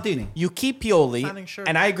gonna put Maldini. Maldini. You keep Pioli, Signing shirt.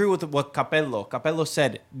 and I agree with what Capello. Capello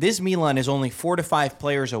said, this Milan is only 4 to 5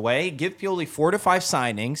 players away. Give Pioli 4 to 5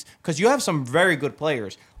 signings because you have some very good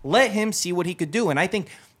players. Let him see what he could do. And I think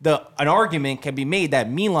an argument can be made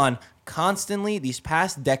that Milan constantly, these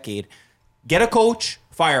past decade, get a coach,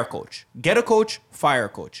 fire a coach. Get a coach, fire a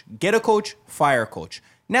coach. Get a coach, fire a coach.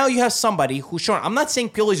 Now you have somebody who's shown. I'm not saying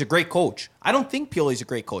Pioli's a great coach. I don't think Pioli's a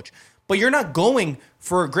great coach. But you're not going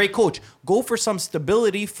for a great coach. Go for some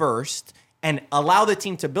stability first and allow the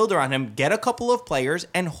team to build around him. Get a couple of players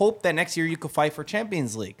and hope that next year you could fight for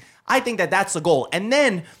Champions League. I think that that's the goal. And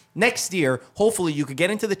then next year, hopefully you could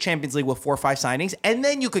get into the Champions League with 4 or 5 signings, and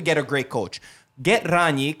then you could get a great coach. Get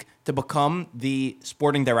Ranić to become the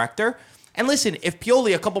sporting director. And listen, if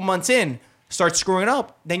Pioli a couple months in starts screwing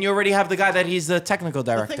up, then you already have the guy that he's the technical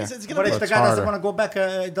The director. thing is, it's But gonna if be. the It's guy doesn't harder. want to go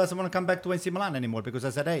back, doesn't want to come back to AC Milan anymore, because I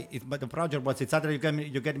said, hey, but the project was, it's either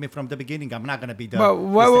you get me from the beginning, I'm not going to be the. But the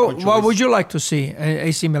what second would choice. you like to see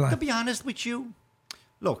AC To Milan? be honest with you,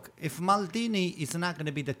 look, if Maldini is not going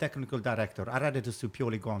to be the technical director, I'd rather to see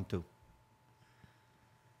Pioli gone too.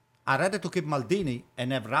 I'd rather to keep Maldini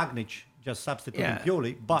and have Ragnic just substituting Yeah.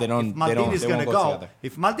 Pioli. But They don't- if they don't- Maldini is they going to won't go go, together.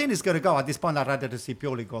 if Maldini is going to go, at this point, I'd rather to see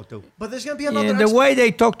Pioli go too. But there's gonna be Yeah, another. the way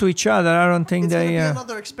they talk to each other, I don't think It's gonna they. be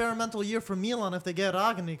another experimental year for Milan if they get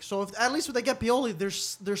Ragnick. So if, at least if they get Pioli,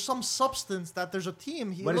 there's some substance that there's a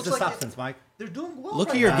team. He What is looks the like substance, Mike? They're doing well. Look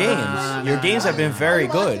at right your now. games. Your games have been very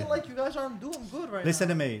Why am I good. acting like you guys aren't doing good right Listen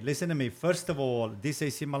now. to me. First of all, this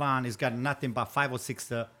AC Milan has got nothing but 5 or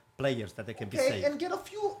 6 players that they can be Okay, saved. and get a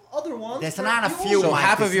few other ones. There's for not a you few, So only. Mike.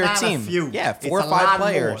 half of It's your not a team. few. Yeah, It's 4 or a 5 lot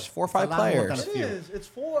players. more. 4 or 5 It's a lot more than players. a It few. is. It's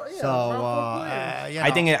four. Yeah, So, around four players. you I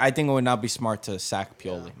know. think it would not be smart to sack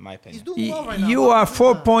Pioli, in my He's opinion. doing well right now. You Why are would do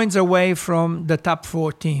 4 that? points away from the top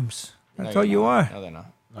 4 teams. No, That's you're all you not. are. No, they're not.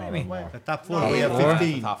 What do you mean? The top 4, No, we have four.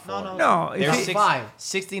 15. Top 4. No, No, They're if Top it- 5.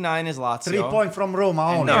 69 is Lazio. 3 points from Roma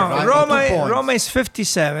only. No, no, right? Roma, 2 points. Roma is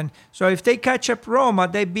 57. So if they catch up Roma,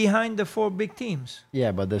 they're behind the 4 big teams.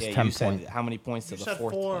 Yeah, but there's Yeah, 10 you said points. how many points to You the said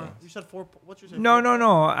 4th four. place? You said four. What you say? No, no,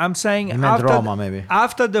 no. I'm saying You meant after, Roma, maybe.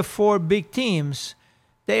 after the 4 big teams,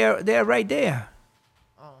 they're right there.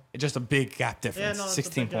 It's just a big gap Yeah, difference. no, it's a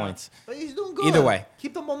 16 big gap. points. But he's doing good. Either way.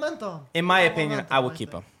 Keep the momentum. In my Keep the opinion, momentum, I would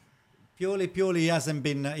keep think. him. Pioli hasn't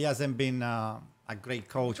been a great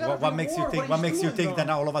coach. You gotta What makes you reward think? what What he's makes you doing, think that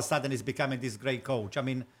though. now all of a sudden he's becoming this great coach? I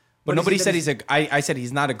mean, But nobody said he's a. I said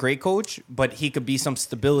he's not a great coach, but he could be some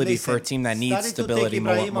stability for a team that needs stability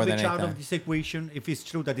more than out of anything. this equation. If it's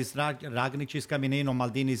true that it's Ragnic is coming in or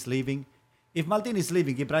Maldini is leaving, if Maldini is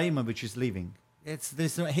leaving, Ibrahimovic is leaving. It's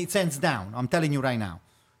hands down. I'm telling you right now.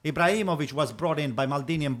 Ibrahimovic was brought in by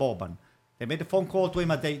Maldini and Boban. They made a phone call to him.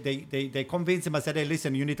 And they convinced him. I said, hey,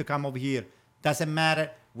 listen, you need to come over here. Doesn't matter.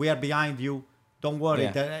 We are behind you. Don't worry.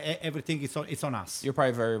 Yeah. Everything is on us. You're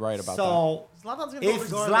probably very right about that. So Zlatan's gonna go if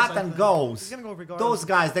regardless, I Zlatan think. goes, He's gonna go regardless. those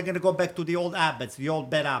guys, they're going to go back to the old habits, the old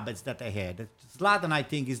bad habits that they had. Zlatan, I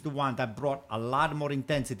think, is the one that brought a lot more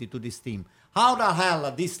intensity to this team. How the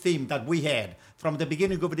hell this team that we had from the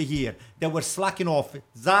beginning of the year, they were slacking off.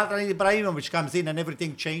 Zlatan Ibrahimovic comes in and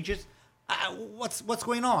everything changes. What's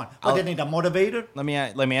going on? What, they need a motivator? Let me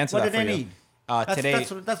answer What that do for they you. need? Today,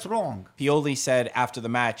 That's wrong. Pioli said after the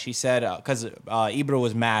match, he said because Ibra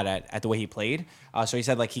was mad at the way he played, so he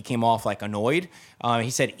said like he came off like annoyed. He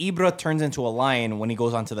said Ibra turns into a lion when he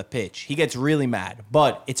goes onto the pitch. He gets really mad,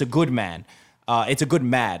 but it's a good man. It's a good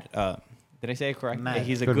mad. Did I say it correct? Mad.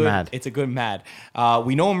 He's a Good good. mad. It's a good mad.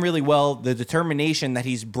 We know him really well. The determination that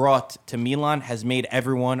he's brought to Milan has made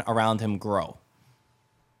everyone around him grow.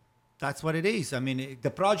 That's what it is. I mean, the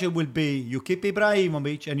project will be you keep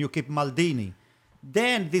Ibrahimovic and you keep Maldini.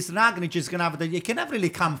 Then this Ragnic is gonna have you cannot really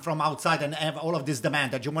come from outside and have all of this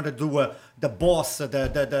demand that you want to do the boss,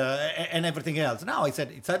 and everything else. Now I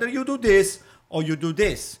said it's either you do this or you do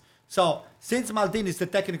this. So since Maldini is the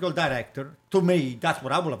technical director, to me that's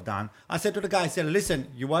what I would have done. I said to the guy, I said, listen,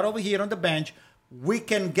 you are over here on the bench. We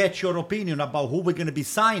can get your opinion about who we're gonna be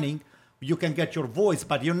signing. You can get your voice,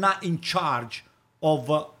 but you're not in charge of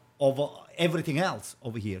everything else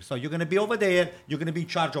over here. So you're going to be over there. You're going to be in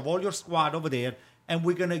charge of all your squad over there. And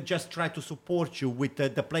we're going to just try to support you with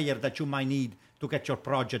the player that you might need to get your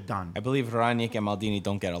project done. I believe Ranić and Maldini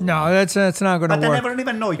don't get along. No, that's not going to But they work. never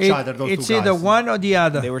even know each other, those It's two guys. either one or the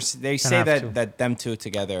other. They say have to. that them two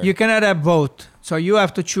together. You cannot have both. So you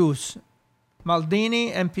have to choose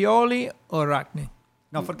Maldini and Pioli or Ragni.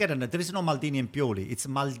 No, forget it. There is no Maldini and Pioli. It's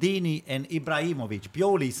Maldini and Ibrahimovic.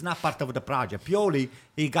 Pioli is not part of the project. Pioli,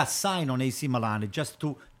 he got signed on AC Milan just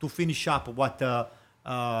to finish up what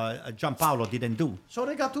Gianpaolo didn't do. So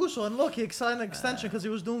they got Tuso, and look, he signed an extension because he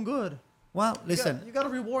was doing good. Well, listen. You got to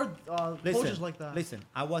reward coaches like that. Listen,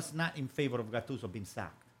 I was not in favor of Gattuso being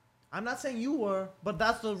sacked. I'm not saying you were, but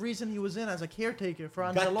that's the reason he was in as a caretaker for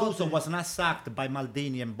Ancelotti. Gattuso was not sacked by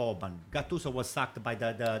Maldini and Boban. Gattuso was sacked by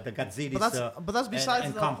the Gazidis But that's besides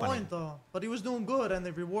and the company. point, though. But he was doing good, and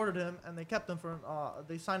they rewarded him, and they kept him for.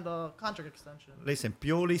 They signed a contract extension. Listen,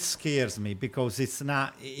 Pioli scares me because it's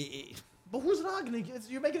not. But who's Ragnic?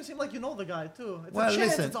 You're making it seem like you know the guy too. It's Well, a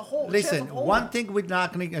chance. listen, It's a whole. listen. Chance of hope. One thing with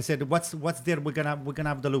Ragnic, I said, what's there? We're gonna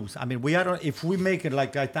have to lose. I mean, we are. If we make it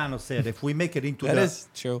like Gaetano said, if we make it into That is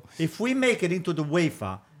true. If we make it into the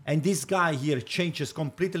UEFA, and this guy here changes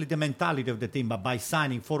completely the mentality of the team by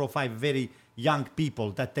signing 4 or 5 very young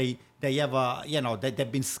people that they have, that they've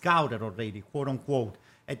been scouted already, quote unquote,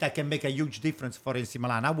 and that can make a huge difference for AC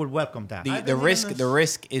Milan. I would welcome that. I've The been risk hearing the this-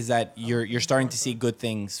 risk is that you're starting to see good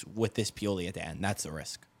things with this Pioli at the end. That's the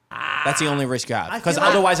risk. That's the only risk you have. I Because feel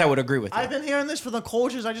like- otherwise, I would agree with you. I've been hearing this for the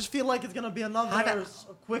coaches. I just feel like it's gonna be another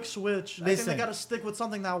quick switch. I think Listen. they gotta stick with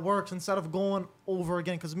something that works instead of going over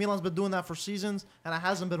again. Because Milan's been doing that for seasons, and it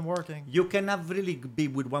hasn't been working. You cannot really be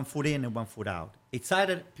with one foot in and one foot out. It's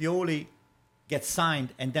either Pioli gets signed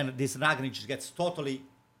and then this Ragnic gets totally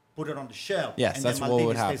put it on the shelf. Yes, and that's then what Maldini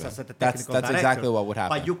would stays happen. as the That's technical exactly director. what would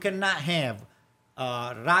happen. But you cannot have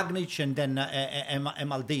Ragnic and then and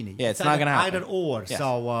Maldini. Yeah, it's not gonna happen. Either or. Yes.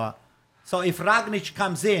 So if Ragnic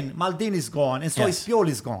comes in, Maldini's gone, and so Yes. is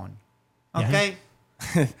Pioli's gone. Okay.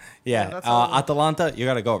 yeah. that's how it Atalanta, you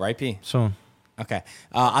got to go, right, P? Soon. Okay.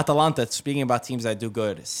 Atalanta, speaking about teams that do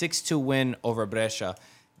good, 6-2 win over Brescia.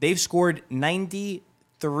 They've scored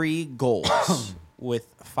 93 goals with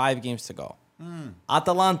 5 games to go.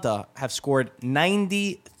 Atalanta have scored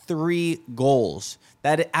 93 goals.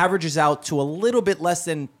 That averages out to a little bit less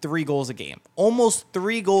than 3 goals a game. Almost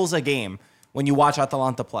 3 goals a game when you watch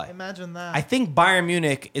Atalanta play. Imagine that. I think Bayern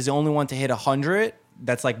Munich is the only one to hit 100.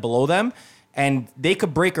 That's like below them. And they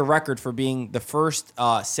could break a record for being the first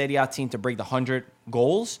Serie A team to break the 100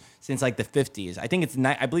 goals since like the 50s. I think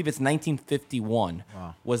I believe it's 1951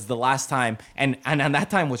 was the last time. And that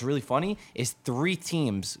time was really funny is 3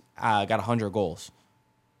 teams got 100 goals,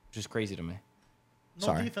 which is crazy to me. no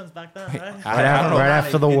Sorry. defense back then, right? Right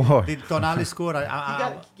after the war. Did Tonali score? He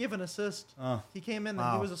got give an assist. He came in and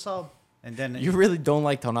he Wow. was a sub. and then You really don't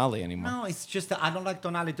like Tonali anymore. no, it's just I don't like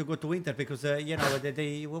Tonali to go to Inter because what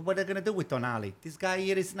are they gonna do with Tonali? This guy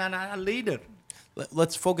here is not a leader.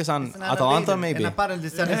 Let's focus on He's not a Atalanta, leader. maybe. And apparently,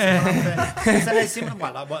 it's an AC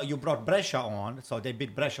Milan. Well, you brought Brescia on, so they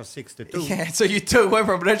beat Brescia 6-2. Yeah, so you went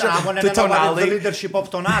from Brescia I want to to know what is the Tonali. leadership of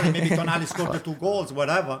Tonali. Maybe Tonali scored the 2 goals,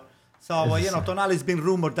 whatever. So Tonali's been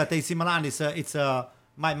rumored that AC Milan is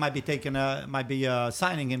might be taking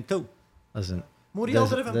signing him too. Listen, Muriel There's-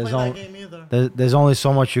 didn't even there's play only- that game either. there's only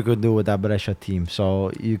so much you could do with that Brescia team,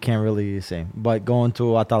 so you can't really say. But going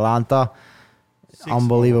to Atalanta, 6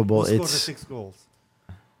 unbelievable. goals. Who scored It's the 6 goals?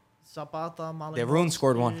 Zapata, Malinowski. De Roon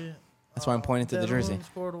scored one. That's why I'm pointing to the De Roon jersey.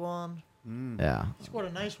 scored one. yeah. He scored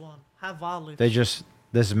a nice one. Half volley. They just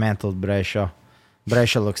dismantled Brescia.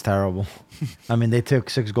 Brescia looks terrible. I mean, they took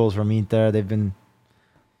 6 goals from Inter.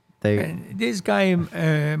 And this guy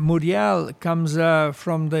Muriel comes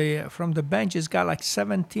from the bench. He's got like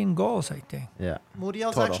 17 goals, I think. yeah.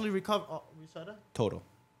 Muriel's Total. actually recovered. Oh, we said it? Total.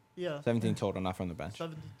 Yeah. 17 total, not from the bench.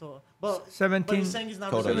 17 total. But 17 he's saying he's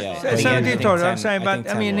not total, reserve yeah. starter. But he had, I 17 think, total, 10 I'm saying, I but think I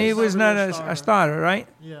 10 mean, goals. he was not Starter. a starter, right?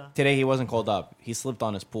 Yeah. Today he wasn't called up. He slipped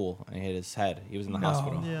on his pool and he hit his head. He was in the No.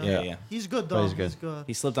 hospital. Yeah. Yeah. He's good But though. he's good. He's good.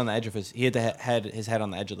 He slipped on the edge of his. He hit his head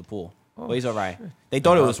on the edge of the pool. Oh, But he's all right. They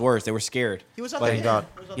thought it was worse. They were scared. He was at But the he game. got-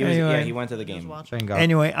 He was, Anyway. yeah, he went to the He was game. watching. Thank God.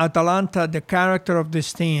 Anyway, Atalanta, the character of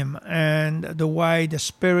this team and the way, the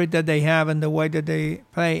spirit that they have and the way that they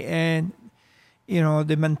play and,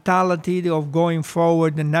 the mentality of going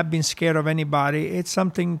forward and not being scared of anybody, it's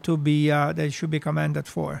something to be, they should be commended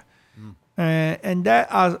for. And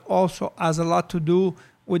that also has a lot to do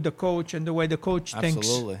with the coach and the way the coach thinks.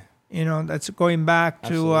 Absolutely. That's going back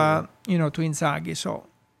to, Absolutely. to Inzaghi. So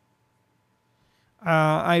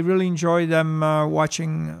I really enjoy them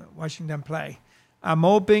watching them play. I'm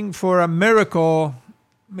hoping for a miracle.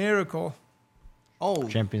 Oh,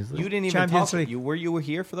 Champions League. You didn't even Champions talk. League. Were you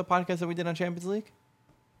here for the podcast that we did on Champions League?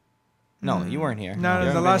 No, you weren't here. No, You the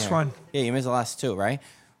haven't been last here. one. Yeah, you missed the last 2, right?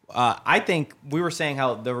 I think we were saying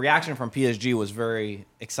how the reaction from PSG was very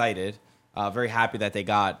excited, very happy that they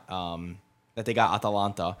got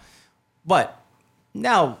Atalanta. But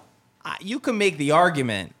now you can make the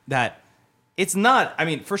argument that it's not. I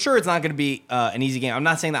mean, for sure, it's not going to be an easy game. I'm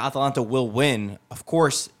not saying that Atalanta will win. Of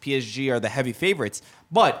course, PSG are the heavy favorites,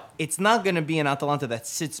 but it's not going to be an Atalanta that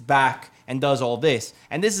sits back and does all this.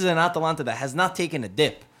 And this is an Atalanta that has not taken a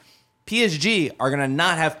dip. PSG are going to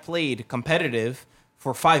not have played competitive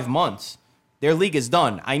for 5 months. Their league is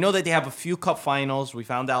done. I know that they have a few cup finals. We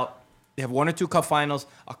found out they have 1 or 2 cup finals,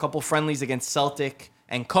 a couple friendlies against Celtic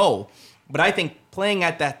and Co. But I think playing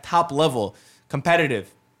at that top level,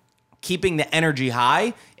 competitive, keeping the energy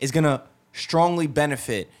high is going to strongly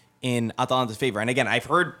benefit in Atalanta's favor. And again, I've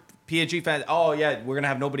heard PSG fans, oh yeah, we're going to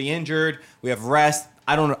have nobody injured. We have rest.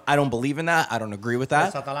 I don't believe in that. I don't agree with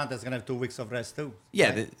that. Plus, Atalanta's gonna have 2 weeks of rest too.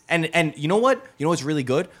 Yeah, and you know what? You know what's really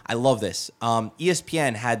good? I love this.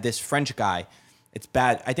 ESPN had this French guy. It's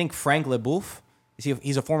bad. I think Frank Leboeuf.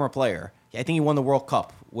 He's a former player. I think he won the World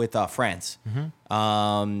Cup with France,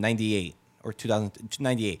 98 or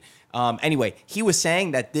 2098. Anyway, he was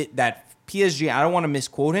saying that PSG. I don't want to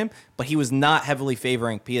misquote him, but he was not heavily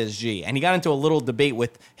favoring PSG, and he got into a little debate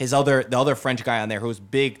with the other French guy on there, who's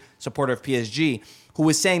big supporter of PSG, who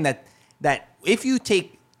was saying that if you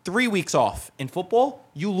take 3 weeks off in football,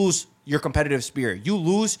 you lose your competitive spirit. You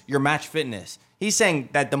lose your match fitness. He's saying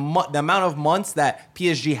that the amount of months that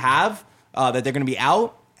PSG have that they're going to be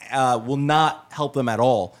out will not help them at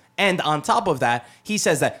all. And on top of that, he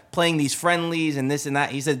says that playing these friendlies and this and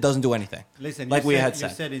that, he said it doesn't do anything. Listen, like you had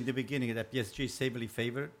said in the beginning that PSG is heavily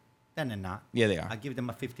favored. Then they're not. Yeah, they are. I give them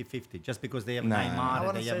a 50-50 just because they have Nah. Neymar I and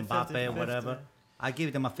wanna they say have Mbappe 50-50. or whatever. I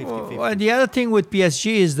give them a 50-50. Well, the other thing with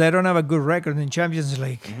PSG is they don't have a good record in Champions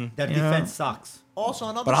League. Their you know. defense sucks. Also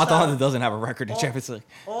another. But stat- Atalanta doesn't have a record in Oh. Champions League.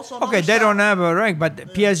 Also another Okay, they stat- don't have a rank, but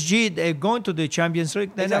PSG, they're going to the Champions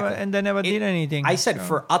League. They Exactly. never did anything. I said so-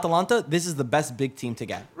 for Atalanta, this is the best big team to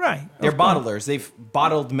get. right. They're of course. bottlers. They've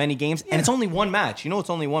bottled many games, and it's only one match. You know, it's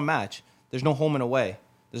only one match. There's no home and away.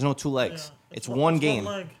 There's no two legs. Yeah. It's one game,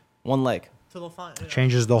 leg one leg. to the final. Yeah.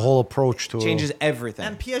 Changes the whole approach to Changes everything.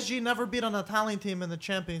 And PSG never beat an Italian team in the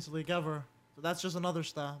Champions League ever. So that's just another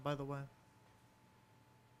stat, by the way.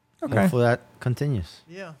 Okay. Hopefully that continues.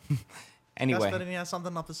 Yeah. Anyway, Gasperini has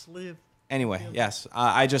something up his sleeve. yes.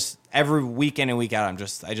 I just every week in and week out,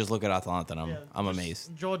 I just look at Atalanta and Yeah, I'm just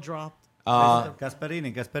amazed. Jaw dropped.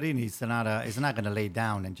 Gasperini is not gonna lay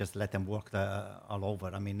down and just let them work all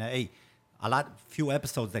over. I mean, hey, few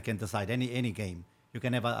episodes that can decide any game. You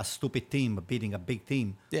can have a stupid team beating a big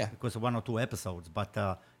team, Yeah. because of 1 or 2 episodes.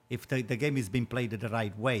 But if the game is being played the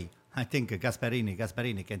right way, I think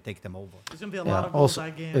Gasperini can take them over. There's gonna be a lot Yeah. of goals Also,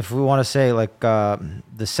 that game. if we want to say like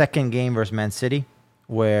the second game versus Man City,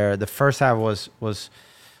 where the first half was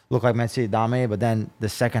looked like Man City dominated, but then the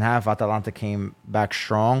second half Atalanta came back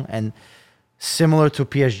strong. And similar to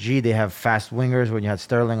PSG, they have fast wingers when you had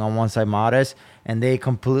Sterling on one side, Mahrez, and they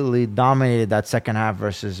completely dominated that second half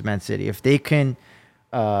versus Man City. If they can,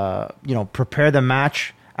 prepare the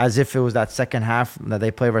match as if it was that second half that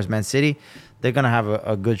they play versus Man City, they're gonna have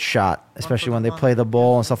a good shot, especially when they play the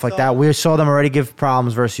ball and stuff like that. We saw them already give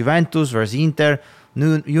problems versus Juventus, versus Inter,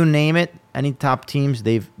 you name it. Any top teams,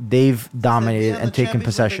 they've dominated and taken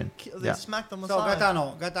possession. They smacked them So aside.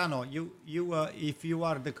 Gaetano, you if you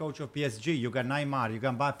are the coach of PSG, you got Neymar, you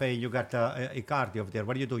got Mbappe, you got Icardi over there.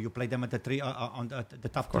 What do? You play them at the three on the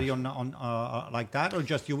top three on like that, or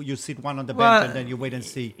just you sit one on the bench and then you wait and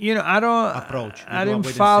see? I don't Approach. I You do a didn't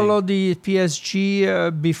wait and follow the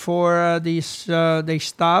PSG before they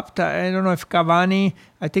stopped. I don't know if Cavani.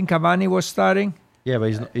 I think Cavani was starting. Yeah,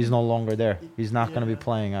 but he's no longer there. He's not going to be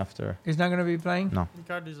playing after. He's not going to be playing. No.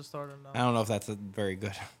 Icardi's a starter now. I don't know if that's very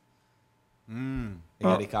good. Mm. They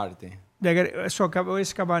got Icardi. They got, so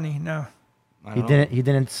where's Cavani now? I He don't know.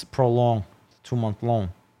 didn't prolong 2-month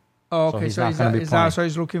loan. Oh, So okay. he's So not gonna be playing. so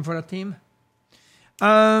he's looking for a team.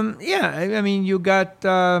 I mean, you got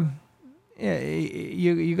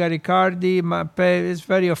you got Icardi, Mbappe. It's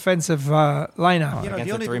very offensive lineup. You know, Against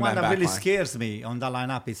the a only three-man one that back really line. scares me on that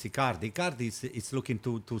lineup is Icardi. Icardi is looking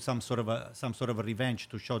to some sort of a revenge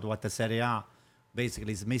to show what the Serie A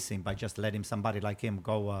basically is missing by just letting somebody like him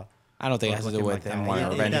go. I don't think it has to do with him wanting Yeah,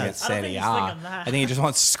 revenge it against does. I don't Serie think A. he's thinking that. I think he just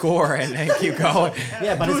wants to score and then keep going.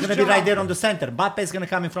 Yeah, but it's Who's going to be right job? there on the center. Mbappe is going to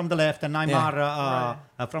come in from the left, and Neymar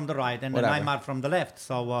from the right, and then Whatever. Neymar from the left.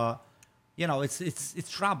 So, it's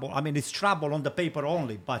trouble. I mean, it's trouble on the paper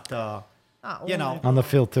only, but On the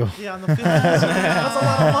field, too. Yeah, on the field. That's a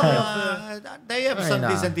lot of money up there. they have Hey, some nah.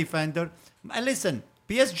 decent defender. And listen,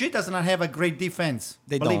 PSG does not have a great defense.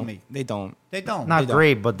 They Believe don't. me, They don't. they don't. Not They don't.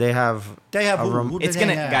 great, but they have. They have a who? room- Who do It's they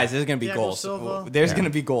gonna, have? guys. There's gonna be Thiago goals. Silva. There's Yeah. gonna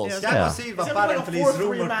be goals. Yeah, Thiago Yeah. Silva It's gonna be like a apparently is 4-3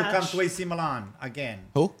 rumored to come match. to AC Milan again.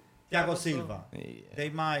 Who? Thiago Silva. They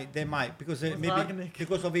might because With maybe Ragnik.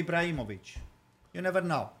 because of Ibrahimovic. You never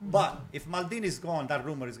know. But if Maldini is gone, that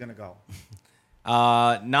rumor is gonna go.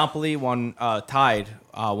 Napoli tied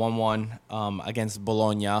 1-1 against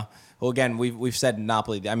Bologna. Who again we've said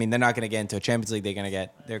Napoli. I mean they're not going to get into a Champions League.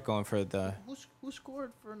 They're going for the Who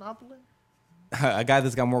scored for Napoli? a guy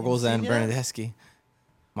that's got more goals than Insigne? Bernardeschi.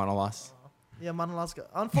 Manolas. Yeah, Manalaska.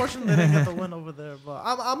 Unfortunately, they didn't get the win over there, but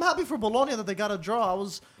I'm happy for Bologna that they got a draw. In When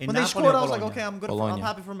they Napoli scored, or I was like, Bologna? okay, I'm good. Bologna. I'm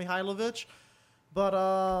happy for Mihailovic. But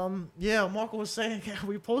yeah, Marco was saying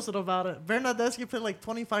we posted about it. Bernardeschi played like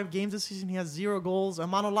 25 games this season. He has 0 goals,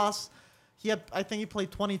 and Manolas, I think he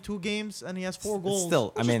played 22 games and he has 4 goals.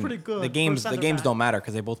 Still, which I mean, is pretty good. the for a games center don't back. matter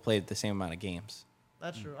because they both played the same amount of games.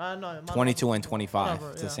 That's true. I know. Manolas- 22 and 25.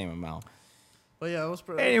 whatever, It's yeah. the same amount. But yeah, it was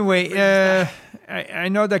pretty. Anyway, pretty I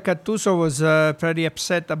know that Gattuso was pretty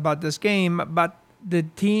upset about this game, but the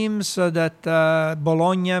teams that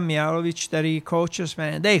Bologna, Mihailovic, that he coaches,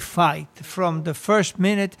 man, they fight from the first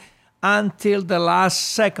minute until the last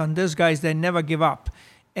second. These guys, they never give up.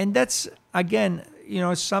 And that's, again,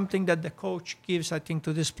 something that the coach gives, I think,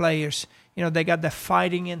 to these players. They got the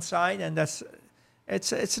fighting inside, and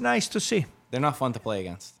it's nice to see. They're not fun to play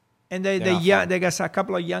against. And They're not fun. they got a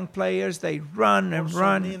couple of young players. They run and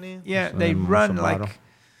run. Orsonini. Yeah, they Orsonini, run Sabato. like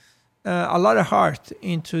a lot of heart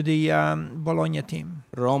into the Bologna team.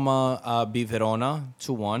 Roma beat Verona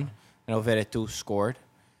 2-1. And Veretout scored.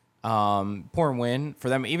 Poor win for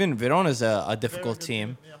them. Even Verona's a difficult good team.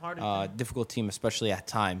 team. Yeah, hardy team. Difficult team, especially at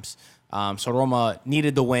times. So Roma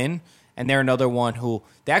needed the win. And they're another one who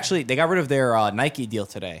they got rid of their Nike deal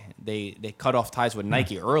today. They cut off ties with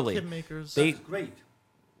Nike early. Kid makers. They Great.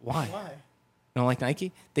 why? Why? You don't like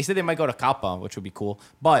Nike? They said they might go to Kappa, which would be cool.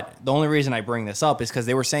 But the only reason I bring this up is because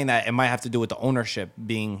they were saying that it might have to do with the ownership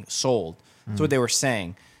being sold. That's what they were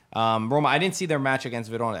saying. Roma, I didn't see their match against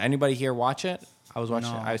Verona. Anybody here watch it? I was watching.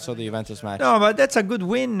 I saw the Juventus match. No, but that's a good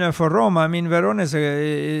win for Roma. I mean, Verona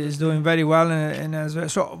is doing very well, and as well.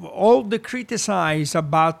 So all the criticize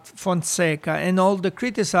about Fonseca and all the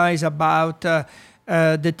criticize about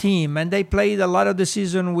the team, and they played a lot of the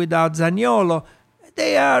season without Zaniolo.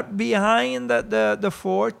 They are behind the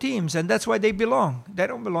four teams, and that's why they belong. They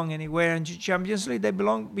don't belong anywhere in Champions League. They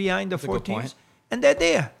belong behind the That's a four good point. teams, and they're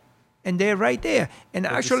there. And they're right there. And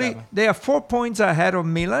actually, 57. they are 4 points ahead of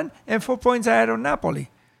Milan and 4 points ahead of Napoli.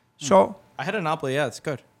 So, I had a Napoli. Yeah, it's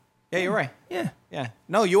good. Yeah, you're right. yeah. Yeah.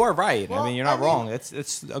 No, you are right. Well, I mean, you're not I mean- wrong.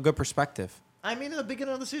 It's a good perspective. I mean, in the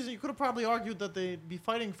beginning of the season, you could have probably argued that they'd be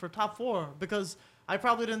fighting for top 4 because I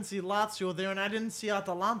probably didn't see Lazio there and I didn't see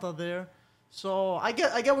Atalanta there. So I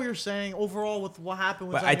get what you're saying overall with what happened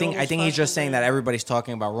with But I think Zaniolo's he's just special saying there. that everybody's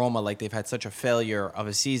talking about Roma like they've had such a failure of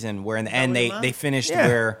a season where in the end what you they meant? finished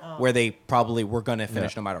Yeah. where they probably were gonna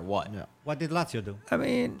finish no matter what. Yeah. What did Lazio do? I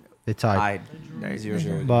mean, They tied. Tied They-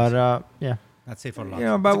 0-0. But yeah. That's it for Lazio. you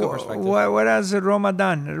know, but a good perspective. what has Roma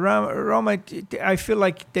done? Roma, I feel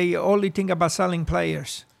like they only think about selling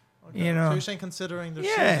players. Okay. You know. So you're saying considering their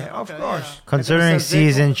Yeah, season. of Okay, course. Considering Because they-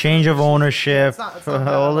 season, change of ownership, It's not bad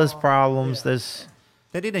all at these all. problems, Yeah. there's.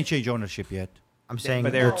 They didn't change ownership yet. I'm saying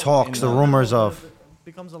but the they're talks, in the the- rumors of. It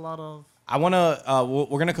becomes a lot of. I wanna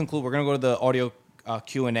we're gonna conclude. We're gonna go to the audio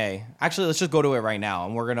Q&A. Actually, let's just go to it right now,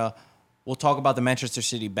 and we'll talk about the Manchester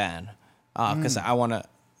City ban because I wanna.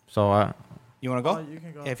 So You wanna go? You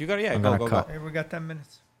can go. Yeah, if you got it, yeah, I'm go gonna go cut. go. Hey, we got 10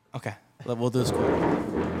 minutes. Okay, we'll do this quick.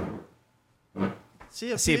 See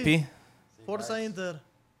you, See you, P. Forza Inter.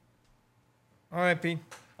 All right, P.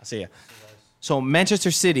 I'll see ya. So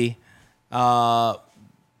Manchester City,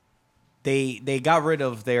 they got rid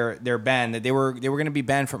of their ban. They were going to be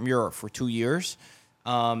banned from Europe for 2 years.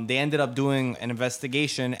 They ended up doing an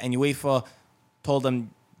investigation, and UEFA told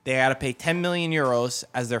them they had to pay 10 million euros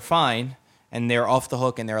as their fine, and they're off the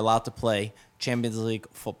hook and they're allowed to play Champions League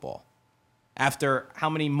football. After how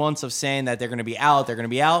many months of saying that they're going to be out,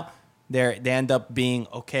 they end up being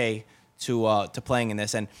okay to playing in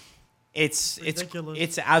this, and it's Ridiculous.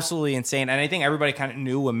 it's absolutely insane. And I think everybody kind of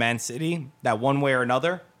knew with Man City that one way or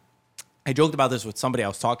another. I joked about this with somebody I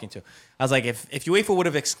was talking to. I was like, if UEFA would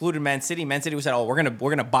have excluded Man City would have said, "Oh, we're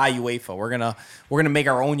gonna buy UEFA. We're gonna make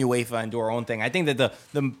our own UEFA and do our own thing." I think that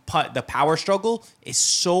the power struggle is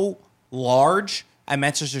so large at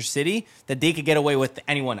Manchester City that they could get away with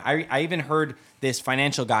anyone. I even heard this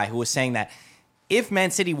financial guy who was saying that if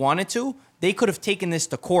Man City wanted to, they could have taken this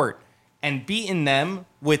to court and beaten them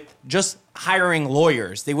with just hiring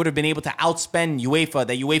lawyers. They would have been able to outspend UEFA,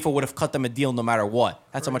 that UEFA would have cut them a deal no matter what.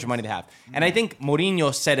 That's how much money they have. And I think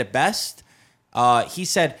Mourinho said it best. He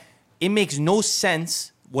said, it makes no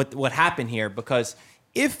sense what happened here because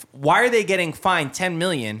why are they getting fined 10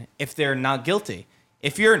 million if they're not guilty?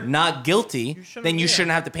 If you're not guilty, then you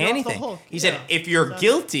shouldn't have to pay You're off the anything. hook. He said, Yeah, if you're exactly.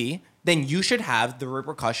 guilty, then you should have the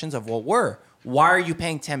repercussions of what were. Why are you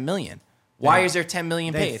paying 10 million? Why is there 10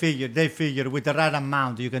 million They paid? figure with the right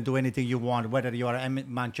amount, you can do anything you want, whether you are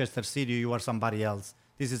Manchester City or you are somebody else.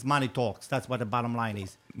 This is money talks. That's what the bottom line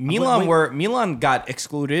is. Milan got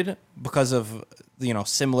excluded because of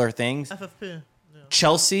similar things. FFP. Yeah.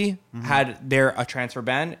 Chelsea had a transfer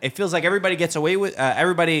ban. It feels like everybody gets away with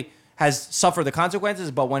everybody has suffered the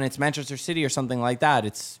consequences, but when it's Manchester City or something like that,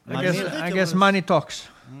 it's I Ridiculous. guess money talks.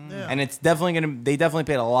 Yeah. and it's definitely they definitely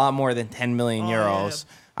paid a lot more than 10 million Oh, yeah, euros.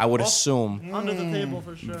 I would Well, assume. Under the table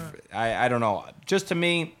for sure. I don't know. Just to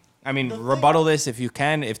me, I mean, rebuttal this if you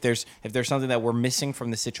can, if there's something that we're missing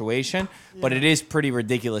from the situation. But it is pretty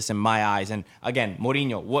ridiculous in my eyes. And again,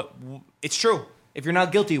 Mourinho, it's true. If you're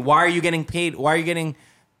not guilty, why are you getting paid? Why are you getting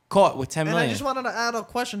caught with 10 And million? I just wanted to add a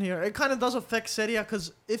question here. It kind of does affect Serie A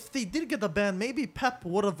because if they did get the ban, maybe Pep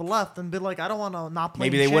would have left and been like, I don't want to not play.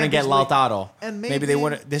 Maybe in they wouldn't get Champions League. Lautaro. And Maybe they maybe-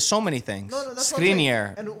 wouldn't. There's so many things. No, that's what I'm saying.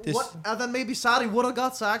 Skriniar. And then maybe Sarri would have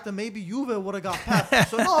got sacked, and maybe Juve would have got Pep.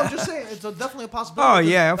 So no, I'm just saying it's definitely a possibility. Oh,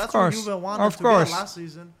 'cause yeah, of that's course. What Juve wanted Of to course. get last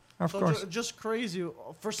season. Of so course. Just crazy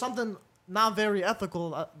for something not very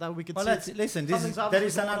ethical that we could Well, see. listen. Something's There obviously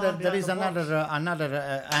is going on there is behind the box.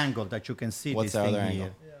 another angle that you can see What's this the thing other here.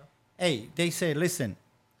 angle? Hey, they say, listen,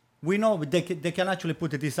 we know they can actually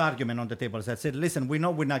put this argument on the table. That said, listen, we know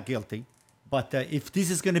we're not guilty, but if this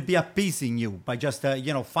is going to be appeasing you by just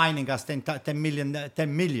fining us 10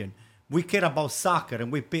 million, we care about soccer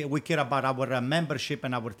and we care about our membership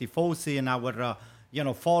and our tifosi and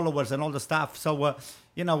our followers and all the stuff. So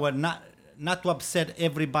not to upset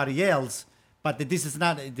everybody else. But this is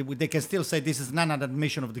not. They can still say this is not an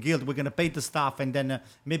admission of the guilt. We're going to pay the staff, and then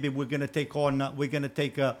maybe we're going to take on. We're going to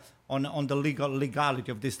take on the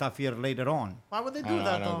legality of this stuff here later on. Why would they I do don't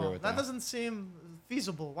that agree though? with That that. doesn't seem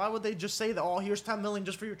feasible? Why would they just say that? Oh, here's 10 million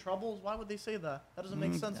just for your troubles. Why would they say that? That doesn't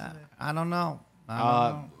make sense to me. I don't know. I don't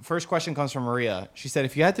know. First question comes from Maria. She said,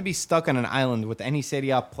 if you had to be stuck on an island with any Serie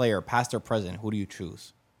A player, past or present, who do you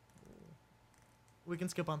choose? We can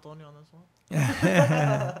skip Antonio on this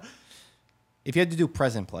one. If you had to do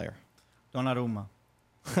present player. Donnarumma.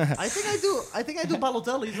 I think I do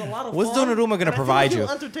Balotelli. He's a lot of What's fun. Donnarumma gonna and I feel provide like you?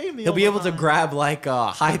 He'll entertain me. He'll all be the able to time. grab like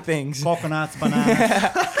high things. Coconuts,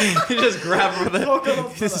 bananas. You just grab from the.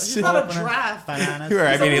 Coconut He's not a draft. bananas.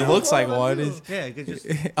 I mean, he He's looks like taller one. than you. Is- Yeah, you could just.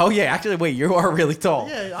 Oh yeah, actually, wait, you are really tall.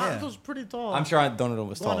 Yeah, Anto's pretty tall. I'm sure Donnarumma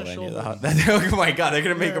was Go on taller his than you. shoulders. Oh my god, they're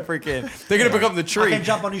gonna make a freaking. They're gonna become the I tree. can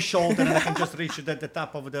jump on his shoulder and I can just reach the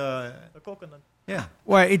top of the. A coconut. Yeah.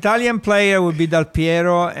 Well, Italian player would be Del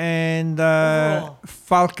Piero, and Overall.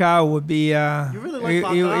 Falcao would be. You really like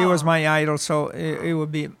he Falcao. was my idol, so it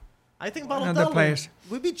would be. I think Another Balotelli. players.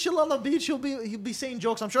 We'd be chill on the beach. He'll be saying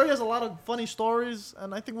jokes. I'm sure he has a lot of funny stories,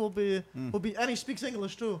 and I think we'll be and he speaks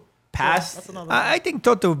English too. Past- So that's another. I think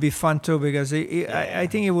Toto would be fun too because I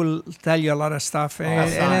think he will tell you a lot of stuff, and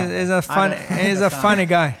he's a fun, he's a funny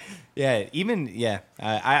guy. Yeah,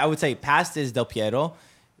 I would say past is Del Piero.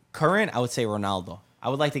 Current, I would say Ronaldo. I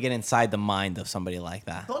would like to get inside the mind of somebody like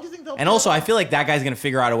that. Don't you think they'll? And also, I feel like that guy's gonna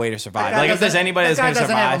figure out a way to survive. That guy Like if there's doesn't- anybody that's that guy gonna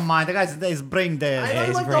doesn't have survive, a mind. The guy's his brain I there. know he's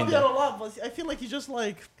you like brain Del Piero dead. a lot, but I feel like he's just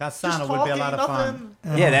like Cassano just would be a lot talking, of fun.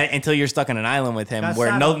 nothing. yeah, that, until you're stuck on an island with him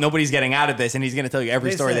where Cassano- nobody's getting out of this, and he's gonna tell you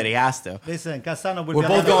every story Listen. that he has to. Listen, Cassano would We're be a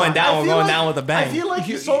both lot of going fun. down. I We're feel going like- down with a bang. I feel like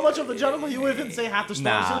he's so much of a gentleman. He would even say half the stories.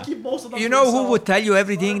 Nah. He'll keep most of them. You to know who himself. would tell you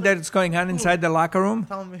everything that's going on inside the locker room?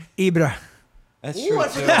 Tell me. Ibra. That's Ooh, I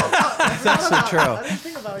true. forgot about- That's so true. I didn't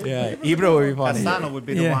think about it. Yeah, He was Ibra would be funny. Cassano would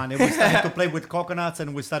be the Yeah. one. We're starting to play with coconuts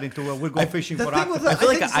and we're starting to we're going fishing The for thing with octopus.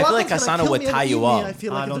 that, I feel like Zlatan's Cassano gonna would kill me tie and you eat me. up. I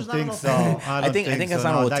feel I like don't there's not think enough so. people. I think so. Cassano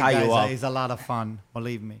No, would that tie you guy's up. He's a lot of fun.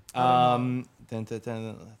 Believe me. Let's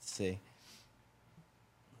see.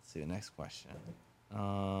 Let's see the next question.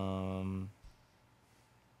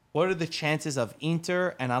 What are the chances of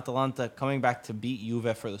Inter and Atalanta coming back to beat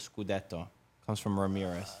Juve for the Scudetto? Comes from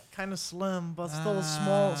Ramirez. Kind of slim, but still a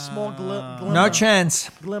small glimmer. No chance.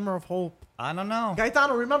 Glimmer of hope. I don't know.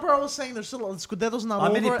 Gaetano, remember I was saying there's still Scudetto's not How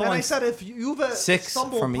over, many and I points? said if Juve 6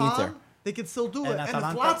 stumble from upon, Inter. they could still do it. And And if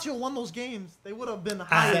Atalanta? Lazio won those games, they would have been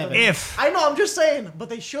higher. Seven. than- If. I know, I'm just saying, but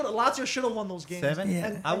they should. Lazio should have won those games. 7. Yeah.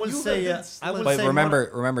 And- I and will Juve say. did I slip. will But say.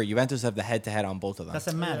 remember, Juventus have the head-to-head on both of them.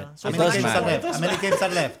 Doesn't matter. Yeah. So How it many does games matter. are left? How many games are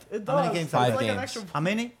left? It How many does. games It's are Five left? like an games. extra- How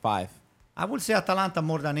many? 5. I will say Atalanta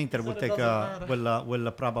more than Inter will Said it take. doesn't matter.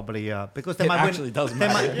 Will probably because they It might actually win. does they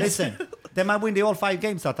matter. might, listen, they might win the all 5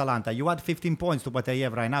 games. Atalanta. You add 15 points to what they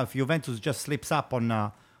have right now. If Juventus just slips up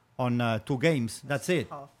on 2 games, that's it.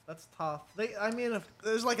 Tough. That's tough. I mean, if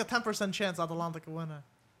there's like a 10% chance Atalanta could win it.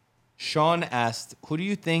 Sean asked, who do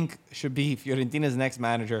you think should be Fiorentina's next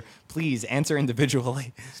manager? Please answer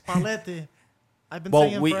individually. Spalletti. I've been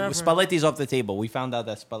saying Well, forever. Spalletti's off the table. We found out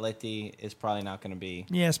that Spalletti is probably not going to be.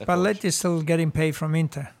 Yes, the coach. Spalletti is still getting paid from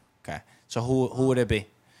Inter. Okay, so who would it be?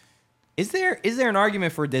 Is there an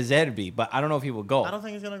argument for De Zerbi? But I don't know if he would go I don't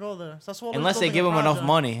think he's gonna go there. Sassuolo's unless they building give a him enough project.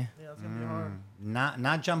 money. Yeah, it's gonna be hard.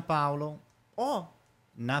 Not Gianpaolo, Oh,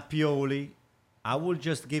 not Pioli. I will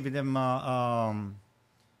just give them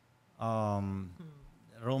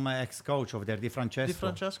Roma ex-coach over there, Di Francesco. Di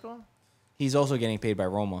Francesco. He's also getting paid by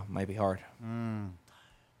Roma. Might be hard.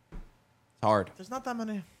 It's hard. There's not that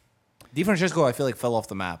many. Di Francesco, I feel like fell off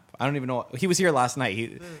the map. I don't even know. He was here last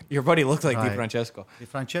night. Your buddy looks like Di Right. Francesco. Di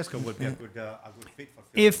Francesco would be a good fit for.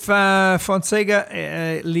 If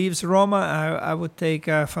Fonseca leaves Roma, I would take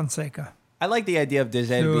Fonseca. I like the idea of De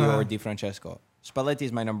Zerbi So, or Di Francesco. Spalletti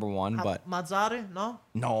is my number one, but Mazzari, no.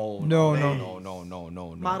 no.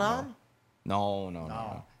 Maran. No.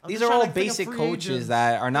 I'm These just are all trying to think of basic free coaches agents.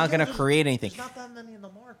 that are not Again, going to create anything. There's not that many in the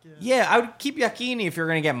market. Yeah, I would keep Iachini if you're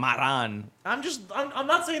going to get Maran. I'm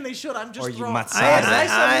not saying they should. I'm just Or you throwing. Mazzari.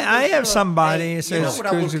 I have somebody. You says know what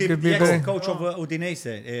I will could keep be the very- ex-coach of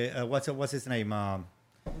Udinese. What's his name?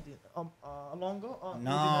 Alongo.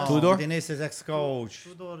 No, Tudor? Udinese's ex-coach.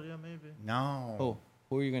 Tudor, yeah, maybe. No,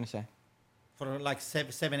 Who are you going to say? for like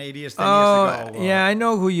 7, 8 years, 10 Oh, years ago. yeah, I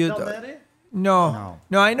know who you. Del Neri? No,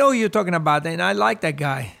 I know who you're talking about, and I like that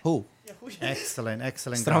guy. Who? Yeah, who- Excellent guy.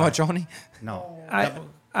 Stramaccioni? No. I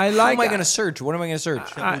Who like. am I going to search? What am I going to search?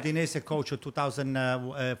 Udinese coach of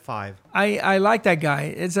 2005. I like that guy.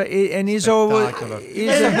 And he's over. Spectacular. He's Hey,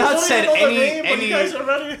 have you a, guys not don't said even know the any- name, but any- you guys are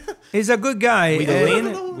ready. he's a good guy.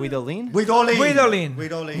 Guidolin? Guidolin.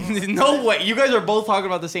 Guidolin. No way. You guys are both talking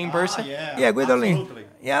about the same person? Yeah, Guidolin. Absolutely.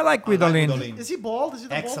 Yeah, I like Guidolin. Is he bald? Is he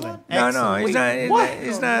the Excellent. bald one? No, he's not. What?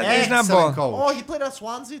 He's not. He's not Excellent bald. coach. Oh, he played at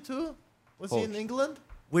Swansea too. Was he in Coach. England?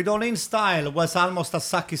 with All-In style was almost a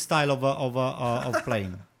Saki style of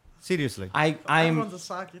playing. Seriously. Everyone's a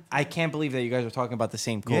Saki team. I can't believe that you guys are talking about the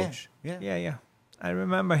same coach. Yeah. Yeah. I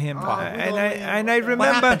remember him, Oh, we and don't I really- and I What What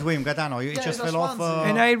remember. happened to him, Gaetano? He Yeah, just he's fell off. Swansea.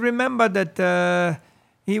 And I remember that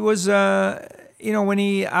he was, when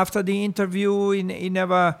he after the interview, he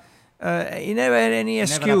never had any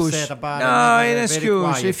excuse. upset about it, No, never- any very excuse.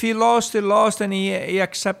 quiet. If he lost, he lost, and he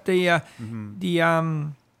accepted the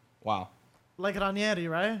Wow. Like Ranieri,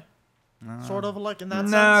 right? Sort of like in that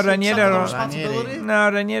No, sense. Ranieri accepting don't- responsibility.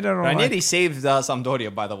 No, Ranieri don't like- Ranieri saved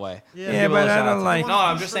Sampdoria, by the way. Yeah. Yeah, Give a but little I shout out don't to like- him. No,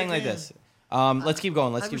 I'm just saying like this. Let's keep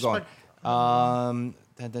going. Let's I keep going.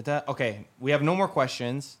 respect- Okay, we have no more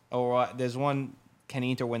questions. Or there's one. Can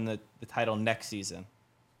Inter win the title next season?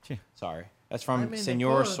 Sure. Sorry, that's from I mean, they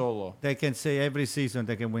Senor could. Solo. They can say every season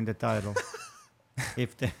they can win the title.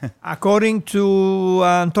 If they, According to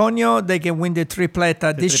Antonio, they can win the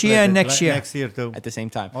tripleta this year and next year. Next year too. At the same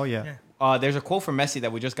time. Oh yeah. There's a quote from Messi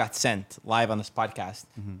that we just got sent live on this podcast,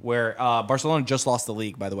 where Barcelona just lost the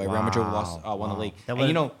league. By the way, Real Madrid won the league. That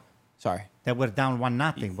And was- sorry. They were down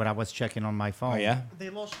 1-0 when I was checking on my phone. Oh yeah. They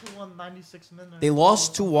lost 2-1, 96 minutes. They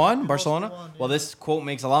lost 2-1, They Barcelona? lost 2-1, Well, yeah. this quote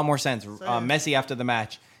makes a lot more sense. Messi after the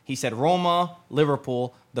match, he said, Roma,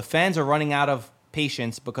 Liverpool, the fans are running out of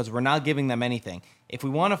patience because we're not giving them anything. If we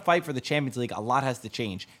want to fight for the Champions League, a lot has to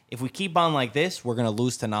change. If we keep on like this, we're going to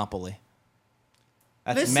lose to Napoli.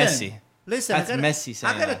 That's Messi. Listen, That's Messi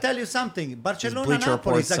saying I gotta that. tell you something. Barcelona Bleacher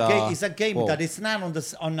Napoli is Reports, a game quote. that is not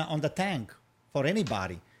on the tank for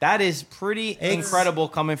anybody. That is pretty incredible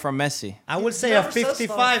coming from Messi. I will say never a says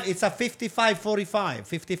 55. It's a 55-45.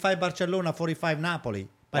 55 Barcelona, 45 Napoli.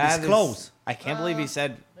 But That it's is- close. I can't believe he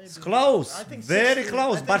said It's close. I think Very 60. I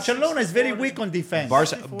close. think Barcelona is 60, very 40. weak on defense.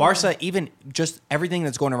 Barca, even just everything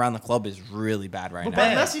that's going around the club is really bad right But now.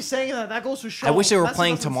 by bad. Messi saying that goes to show. I wish they were Messi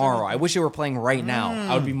playing doesn't say tomorrow. I anything. wish they were playing right now.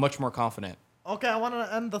 I would be much more confident. Okay, I want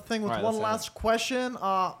to end the thing with Alright, one let's end last question.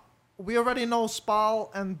 We already know Spal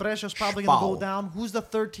and Brescia is probably going to go Spal. down. Who's the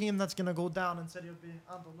third team that's going to go down in Serie B?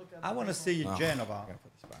 Anto, look at I want to see Genova.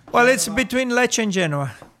 Well, it's between Lecce and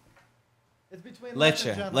Genoa. It's between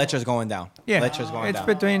Lecce. Lecce's going down. Yeah, Lecce's going it's down.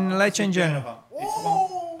 between Lecce and Genoa.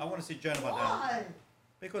 I want to see Genova down. Why?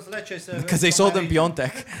 Because Lecce is... Because they sold him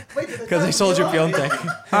Piontek. Wait, Because they sold you Piontek.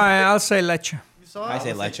 All right, I'll say Lecce. You saw I it?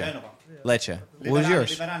 say Lecce. Lecce. Lecce. What was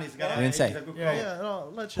yours? You didn't say. Yeah,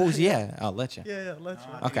 no, Lecce. Who's yeah? Oh, Lecce. Yeah,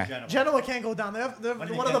 Lecce. Okay. Genoa can't go down. They're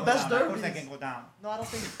one of the best Of course they derbies. can go down. No, I don't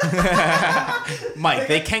think. Mike,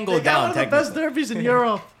 they can go They got down one of the best technically. derbies in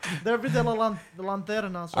Europe. Derby della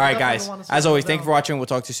Lanterna. So All right, I definitely guys. wanna see As them always, go thank you for down. watching. We'll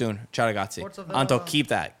talk to you soon. Ciao ragazzi. Forza Anto, Verona. keep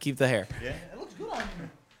that. Keep the hair. It looks good on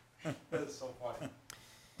you. That's so funny.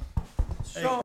 So